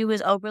 Maybe she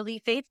was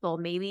overly faithful.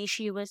 Maybe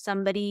she was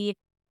somebody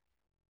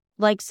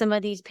like some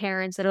of these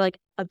parents that are like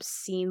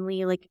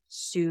obscenely like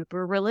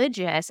super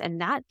religious and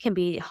that can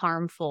be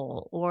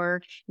harmful.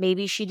 Or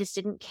maybe she just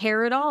didn't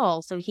care at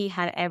all. So he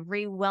had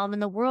every realm in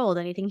the world.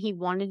 Anything he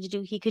wanted to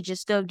do, he could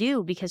just go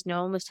do because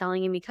no one was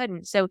telling him he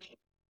couldn't. So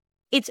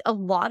it's a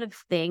lot of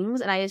things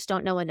and I just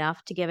don't know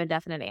enough to give a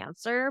definite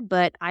answer,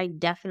 but I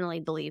definitely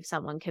believe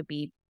someone could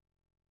be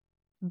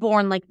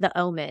born like the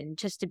Omen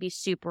just to be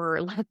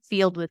super left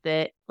field with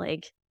it.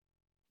 Like,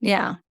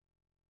 Yeah.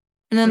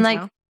 And then you like,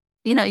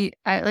 know?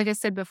 like I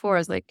said before, I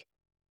was like,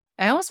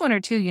 I almost wonder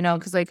too,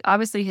 because like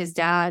obviously his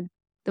dad,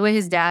 the way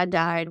his dad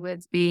died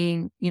was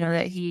being,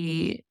 that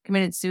he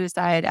committed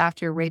suicide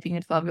after raping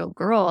a 12-year-old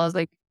girl. I was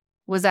like,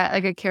 was that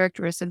like a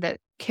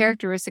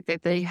characteristic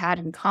that they had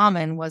in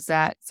common was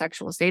that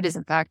sexual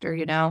sadism factor,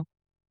 And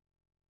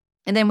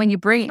then when you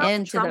bring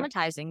into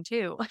traumatizing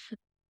too.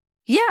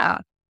 yeah.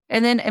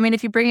 And then, I mean,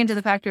 if you bring into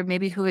the factor of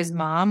maybe who his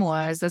mom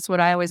was, that's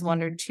what I always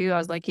wondered too. I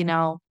was like,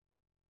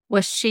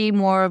 was she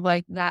more of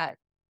like that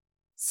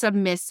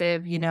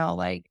submissive,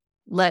 like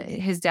let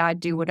his dad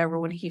do whatever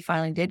when he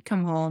finally did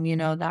come home,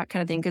 that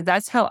kind of thing. Cause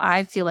that's how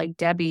I feel like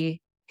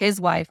Debbie,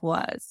 his wife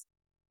was,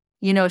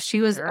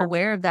 she was Sure.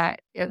 aware of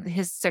that, of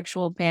his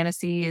sexual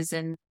fantasies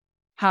and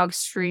how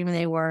extreme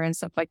they were and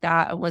stuff like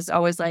that. It was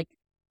always like,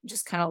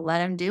 just kind of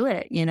let him do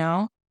it, you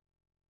know?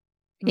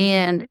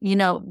 And,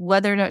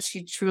 whether or not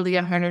she truly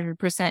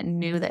 100%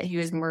 knew that he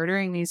was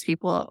murdering these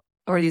people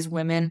or these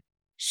women,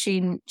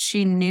 she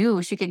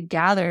knew, she could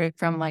gather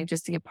from like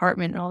just the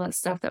apartment and all that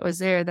stuff that was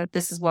there that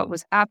this is what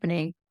was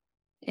happening,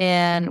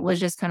 and was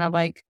just kind of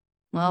like,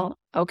 well,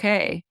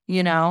 okay,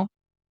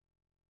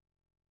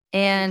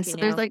 And You so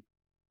there's know, like,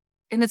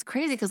 and it's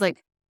crazy because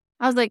like,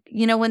 I was like,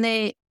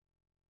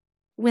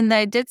 when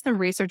they did some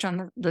research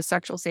on the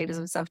sexual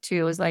sadism stuff too,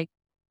 it was like,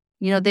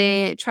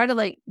 they try to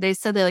like, they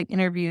said they like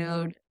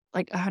interviewed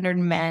like 100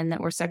 men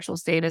that were sexual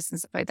statists and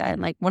stuff like that.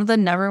 And like one of the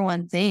number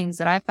one things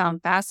that I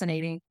found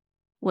fascinating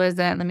was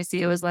that, let me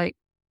see, it was like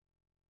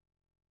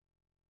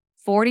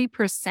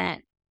 40%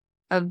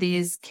 of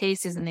these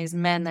cases and these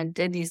men that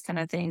did these kind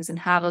of things and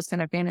have those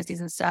kind of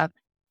fantasies and stuff,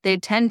 they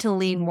tend to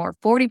lean more,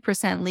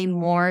 40% lean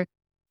more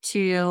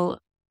to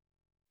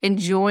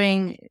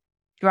enjoying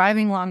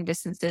driving long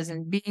distances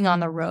and being on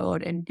the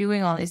road and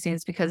doing all these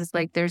things because it's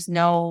like there's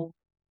no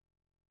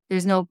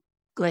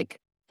like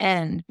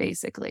end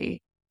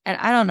basically. And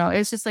I don't know,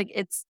 it's just like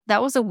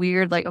that was a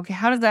weird like, okay,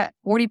 how does that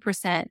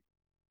 40%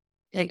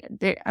 like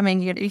I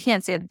mean, you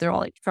can't say that they're all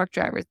like truck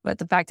drivers, but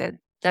the fact that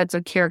that's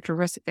a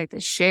characteristic that they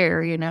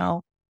share,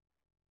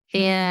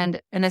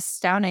 and an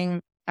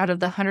astounding out of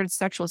the 100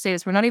 sexual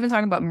statists, we're not even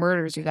talking about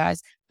murders, you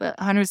guys, but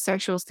 100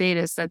 sexual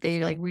statists that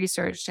they like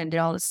researched and did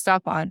all this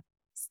stuff on,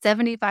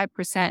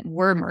 75%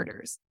 were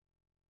murders.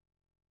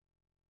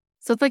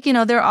 So it's like,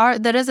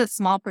 that is a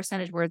small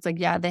percentage where it's like,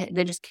 yeah,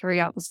 they just carry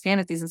out those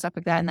fantasies and stuff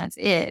like that, and that's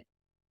it.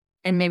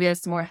 And maybe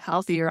that's the more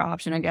healthier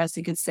option, I guess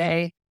you could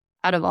say,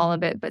 out of all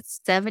of it. But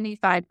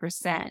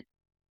 75%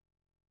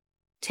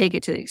 take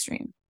it to the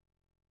extreme.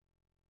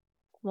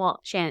 well,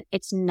 Shannon,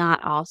 it's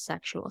not all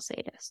sexual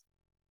sadists.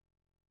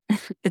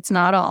 It's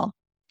not all,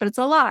 but it's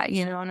a lot,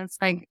 and it's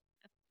like,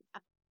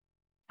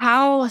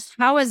 how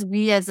as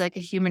we as like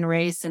a human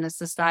race and a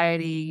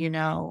society,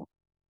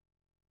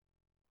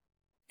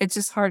 it's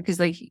just hard because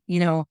like,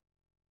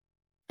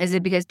 is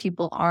it because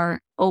people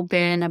aren't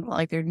open about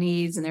like their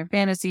needs and their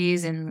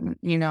fantasies and,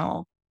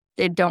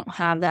 they don't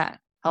have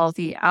that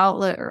healthy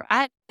outlet, or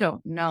I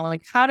don't know.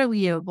 Like, how do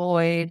we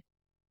avoid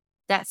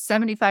that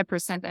 75%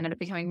 that ended up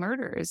becoming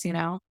murderers,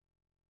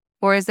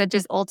 Or is that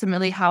just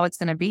ultimately how it's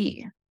going to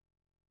be?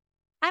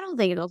 I don't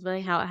think it's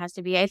ultimately how it has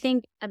to be. I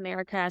think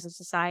America as a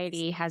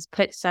society has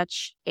put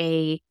such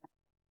a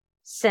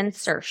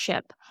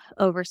censorship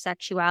over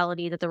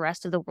sexuality that the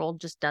rest of the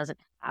world just doesn't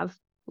have.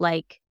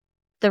 Like,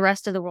 the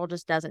rest of the world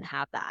just doesn't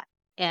have that.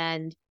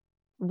 And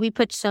we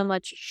put so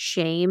much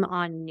shame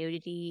on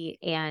nudity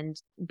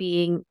and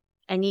being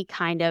any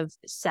kind of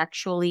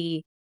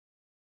sexually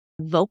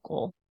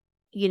vocal.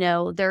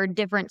 There are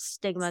different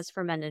stigmas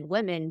for men and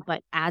women,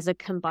 but as a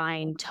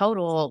combined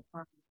total,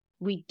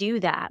 we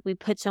do that. We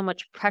put so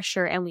much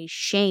pressure and we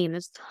shame.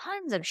 There's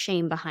tons of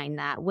shame behind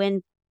that.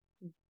 When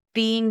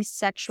being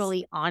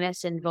sexually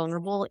honest and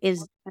vulnerable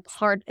is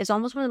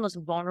almost one of the most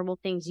vulnerable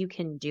things you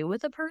can do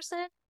with a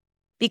person,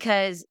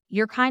 because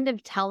you're kind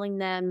of telling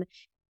them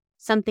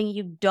something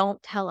you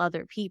don't tell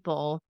other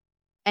people.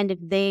 And if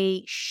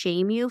they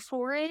shame you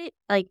for it,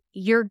 like,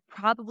 you're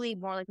probably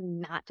more likely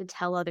not to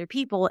tell other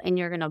people and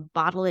you're going to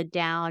bottle it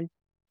down.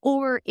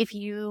 Or if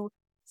you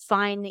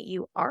find that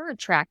you are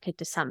attracted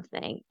to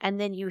something and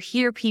then you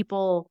hear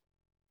people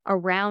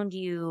around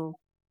you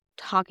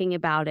talking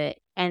about it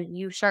and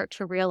you start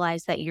to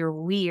realize that you're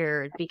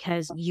weird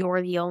because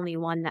you're the only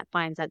one that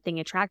finds that thing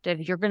attractive,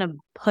 you're going to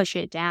push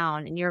it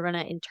down and you're going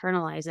to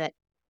internalize it.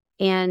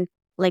 And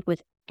like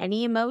with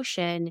any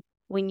emotion,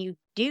 when you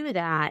do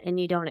that and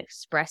you don't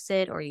express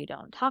it or you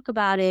don't talk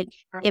about it,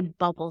 it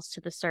bubbles to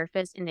the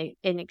surface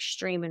in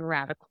extreme and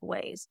radical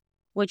ways,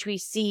 which we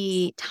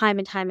see time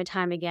and time and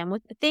time again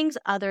with things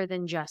other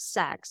than just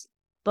sex.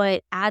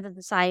 But as a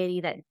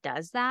society that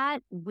does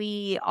that,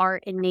 we are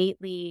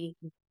innately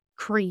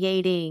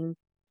creating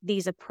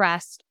these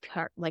oppressed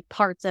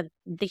parts of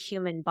the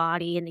human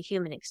body and the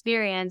human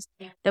experience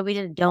that we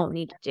just don't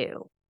need to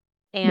do.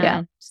 Yeah.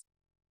 And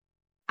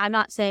I'm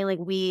not saying like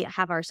we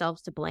have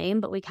ourselves to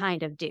blame, but we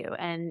kind of do.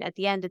 And at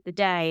the end of the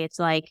day, it's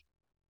like,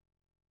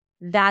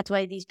 that's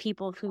why these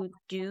people who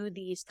do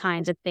these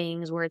kinds of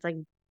things where it's like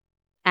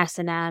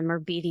S&M or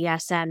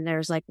BDSM,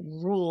 there's like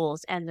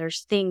rules and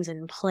there's things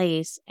in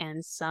place.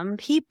 And some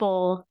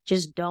people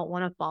just don't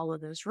want to follow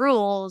those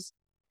rules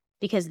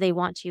because they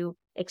want to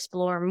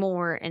explore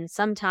more. And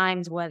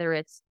sometimes, whether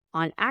it's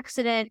on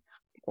accident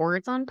or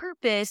it's on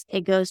purpose,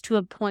 it goes to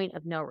a point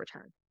of no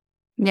return.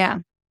 Yeah.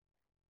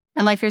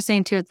 And like you're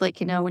saying too, it's like,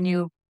 when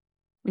you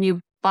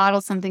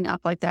bottle something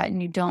up like that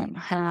and you don't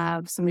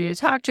have somebody to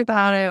talk to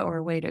about it or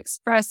a way to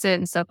express it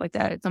and stuff like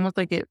that, it's almost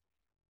like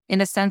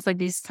in a sense, like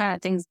these kind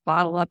of things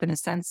bottle up in a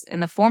sense in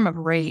the form of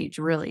rage,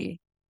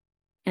 really.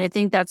 And I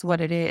think that's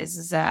what it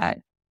is that,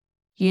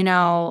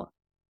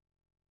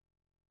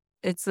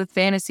 it's the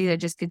fantasy that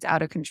just gets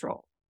out of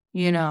control,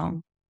 you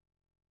know?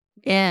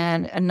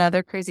 And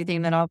another crazy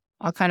thing that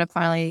I'll kind of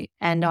finally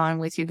end on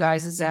with you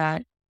guys is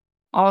that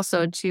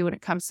also too, when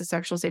it comes to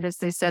sexual status,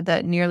 they said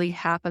that nearly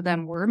half of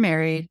them were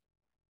married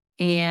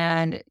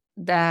and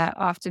that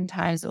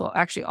oftentimes, well,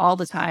 actually all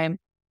the time,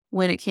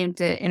 when it came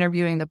to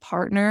interviewing the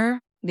partner,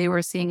 they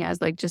were seeing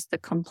as like just the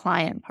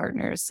compliant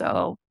partner.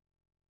 So,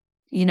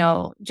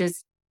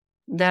 just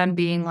them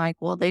being like,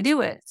 well, they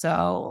do it.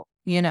 So,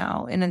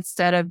 and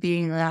instead of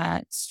being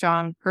that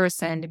strong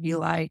person to be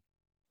like,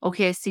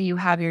 okay, I see you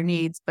have your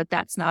needs, but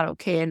that's not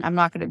okay. And I'm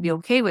not going to be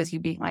okay with you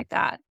being like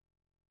that.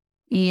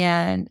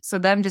 And so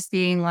them just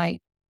being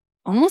like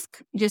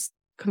almost just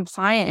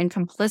compliant and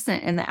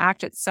complicit in the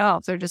act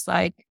itself. They're just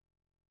like,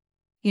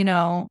 you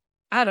know,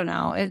 I don't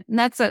know. And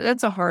that's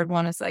a hard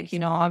one. It's like,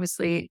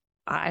 obviously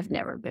I've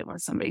never been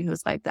with somebody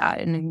who's like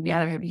that. And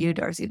neither have you,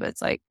 Darcy, but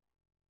it's like,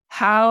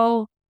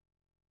 how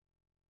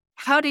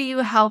how do you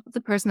help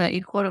the person that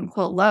you quote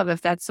unquote love if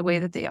that's the way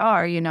that they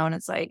are, and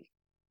it's like,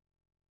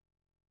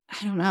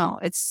 I don't know.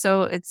 It's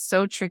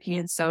so tricky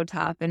and so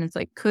tough. And it's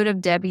like, could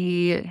have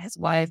Debbie, his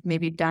wife,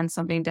 maybe done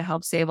something to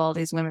help save all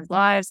these women's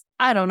lives?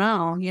 I don't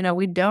know.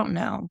 We don't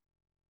know.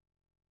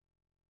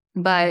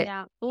 But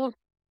Yeah. Well,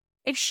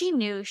 if she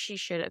knew, she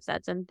should have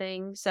said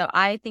something. So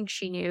I think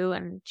she knew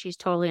and she's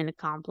totally an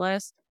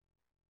accomplice.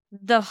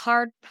 The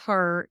hard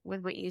part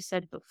with what you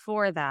said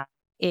before that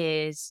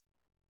is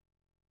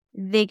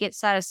they get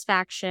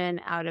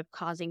satisfaction out of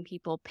causing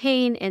people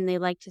pain and they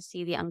like to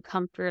see the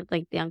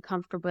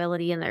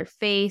uncomfortability in their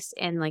face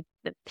and like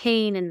the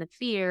pain and the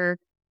fear.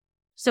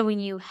 So when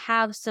you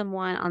have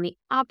someone on the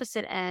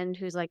opposite end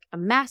who's like a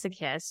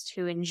masochist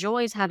who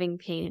enjoys having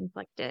pain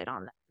inflicted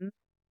on them,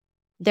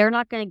 they're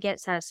not going to get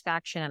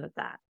satisfaction out of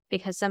that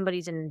because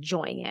somebody's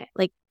enjoying it.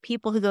 Like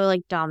people who go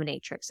like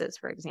dominatrixes,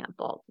 for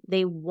example,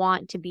 they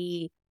want to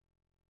be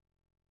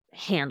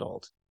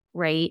handled,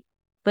 right?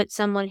 But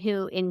someone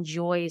who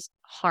enjoys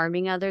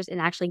harming others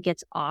and actually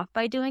gets off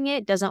by doing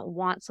it doesn't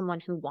want someone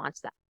who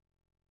wants that,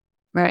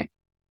 right.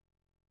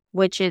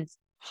 which is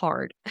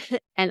hard.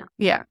 and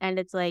Yeah. and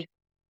it's like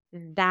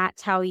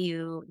that's how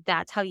you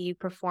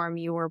perform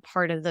your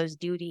part of those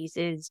duties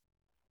is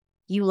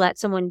you let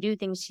someone do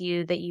things to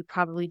you that you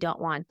probably don't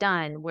want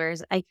done.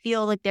 Whereas I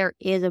feel like there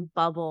is a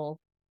bubble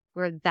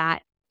where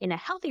that in a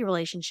healthy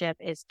relationship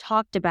is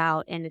talked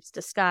about and it's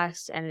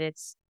discussed and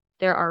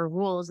there are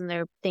rules and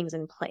there are things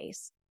in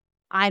place.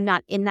 I'm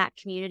not in that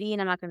community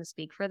and I'm not going to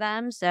speak for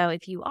them. So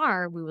if you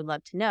are, we would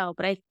love to know.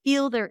 But I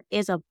feel there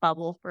is a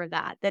bubble for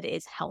that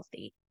is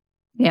healthy.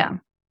 Yeah.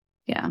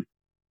 Yeah.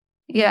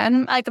 Yeah.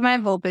 And like my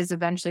hope is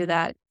eventually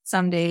that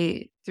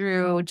someday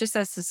through just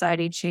as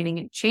society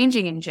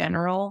changing in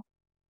general,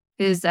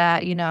 is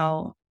that,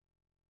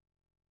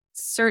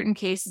 certain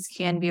cases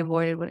can be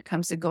avoided when it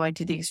comes to going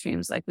to the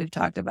extremes like we've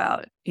talked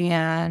about.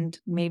 And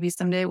maybe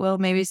someday it will,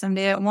 maybe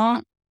someday it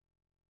won't.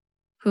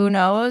 Who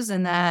knows?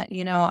 And that,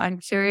 I'm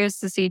curious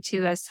to see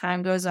too as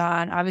time goes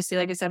on. Obviously,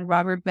 like I said,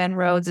 Robert Ben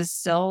Rhoades is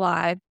still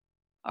alive.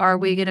 Are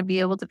we going to be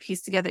able to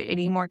piece together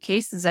any more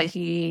cases that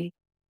he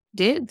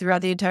did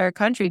throughout the entire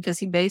country? Because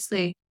he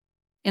basically,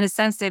 in a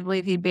sense, they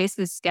believe he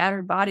basically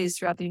scattered bodies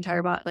throughout the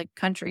entire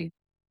country.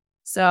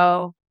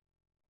 So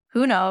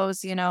who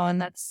knows,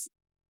 and that's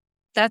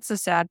the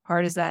sad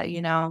part is that,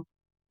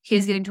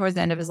 he's getting towards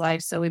the end of his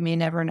life, so we may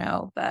never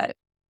know. But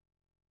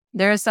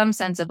there is some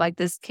sense of like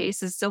this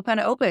case is still kind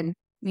of open,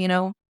 you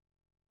know.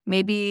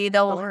 Maybe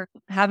they'll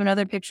have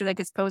another picture that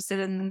gets posted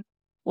and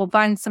we'll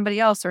find somebody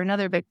else or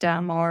another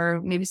victim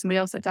or maybe somebody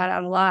else that got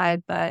out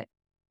alive. But,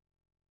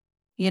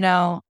 you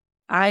know,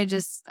 I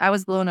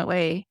was blown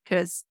away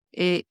because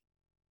you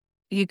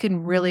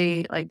can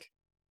really like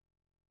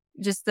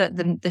just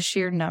the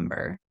sheer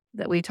number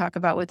that we talk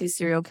about with these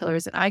serial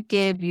killers. And I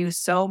give you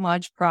so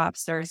much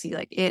props, Darcy.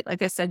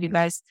 Like I said, you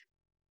guys,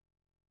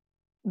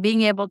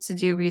 being able to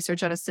do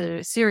research on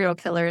a serial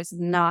killer is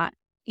not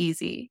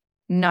easy.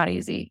 Not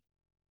easy.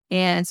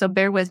 And so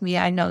bear with me.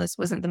 I know this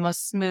wasn't the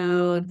most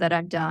smooth that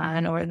I've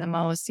done or the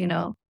most,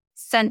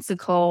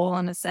 sensical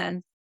in a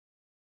sense.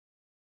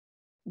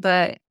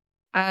 But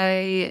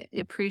I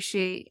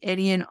appreciate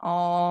any and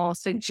all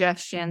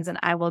suggestions, and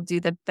I will do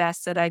the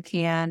best that I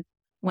can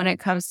when it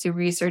comes to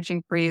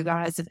researching for you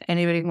guys. If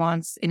anybody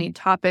wants any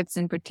topics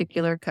in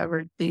particular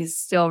covered, please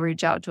still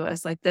reach out to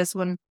us. Like this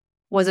one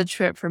was a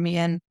trip for me,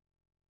 and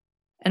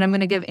I'm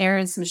going to give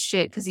Aaron some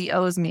shit because he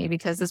owes me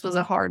because this was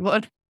a hard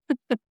one.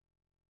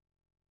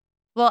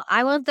 Well,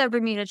 I want the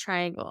Bermuda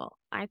Triangle.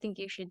 I think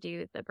you should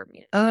do the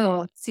Bermuda.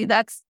 Oh, see,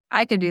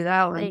 I could do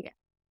that There one. you go.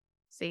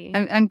 See,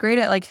 I'm great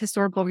at like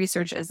historical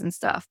researches and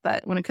stuff,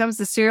 but when it comes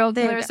to serial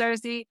there you killers, go.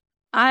 Darcy,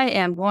 I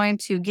am going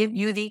to give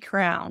you the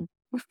crown.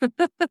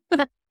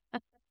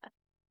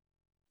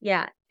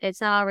 Yeah,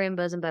 it's not all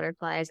rainbows and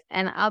butterflies.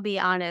 And I'll be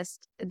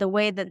honest, the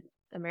way that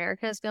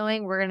America is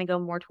going, we're going to go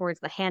more towards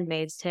the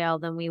Handmaid's Tale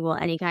than we will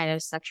any kind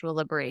of sexual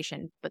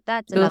liberation. But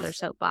that's another Oof.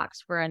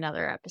 soapbox for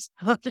another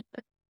episode.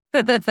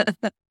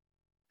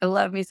 I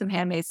love me some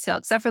Handmaid's Tale,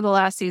 except for the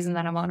last season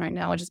that I'm on right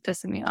now, which is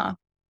pissing me off.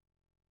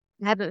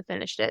 I haven't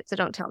finished it, so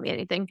don't tell me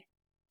anything.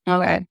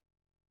 Okay.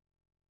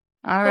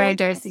 All right,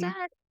 Darcy.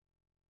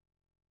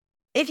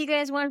 If you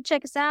guys want to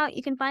check us out,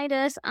 you can find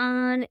us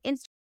on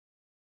Instagram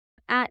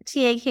at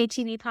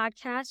TAKTV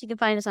Podcast. You can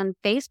find us on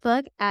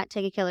Facebook at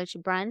Take a Killer to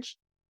Brunch.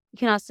 You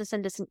can also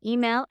send us an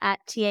email at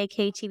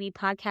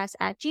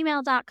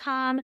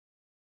taktbpodcast@gmail.com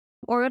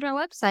or go to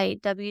our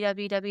website,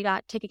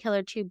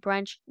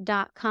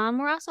 www.takeakiller2brunch.com.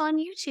 We're also on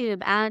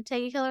YouTube at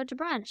Take a Killer to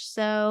Brunch.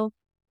 So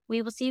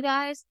we will see you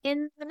guys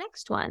in the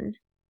next one.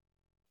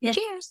 Yeah.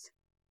 Cheers.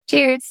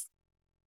 Cheers.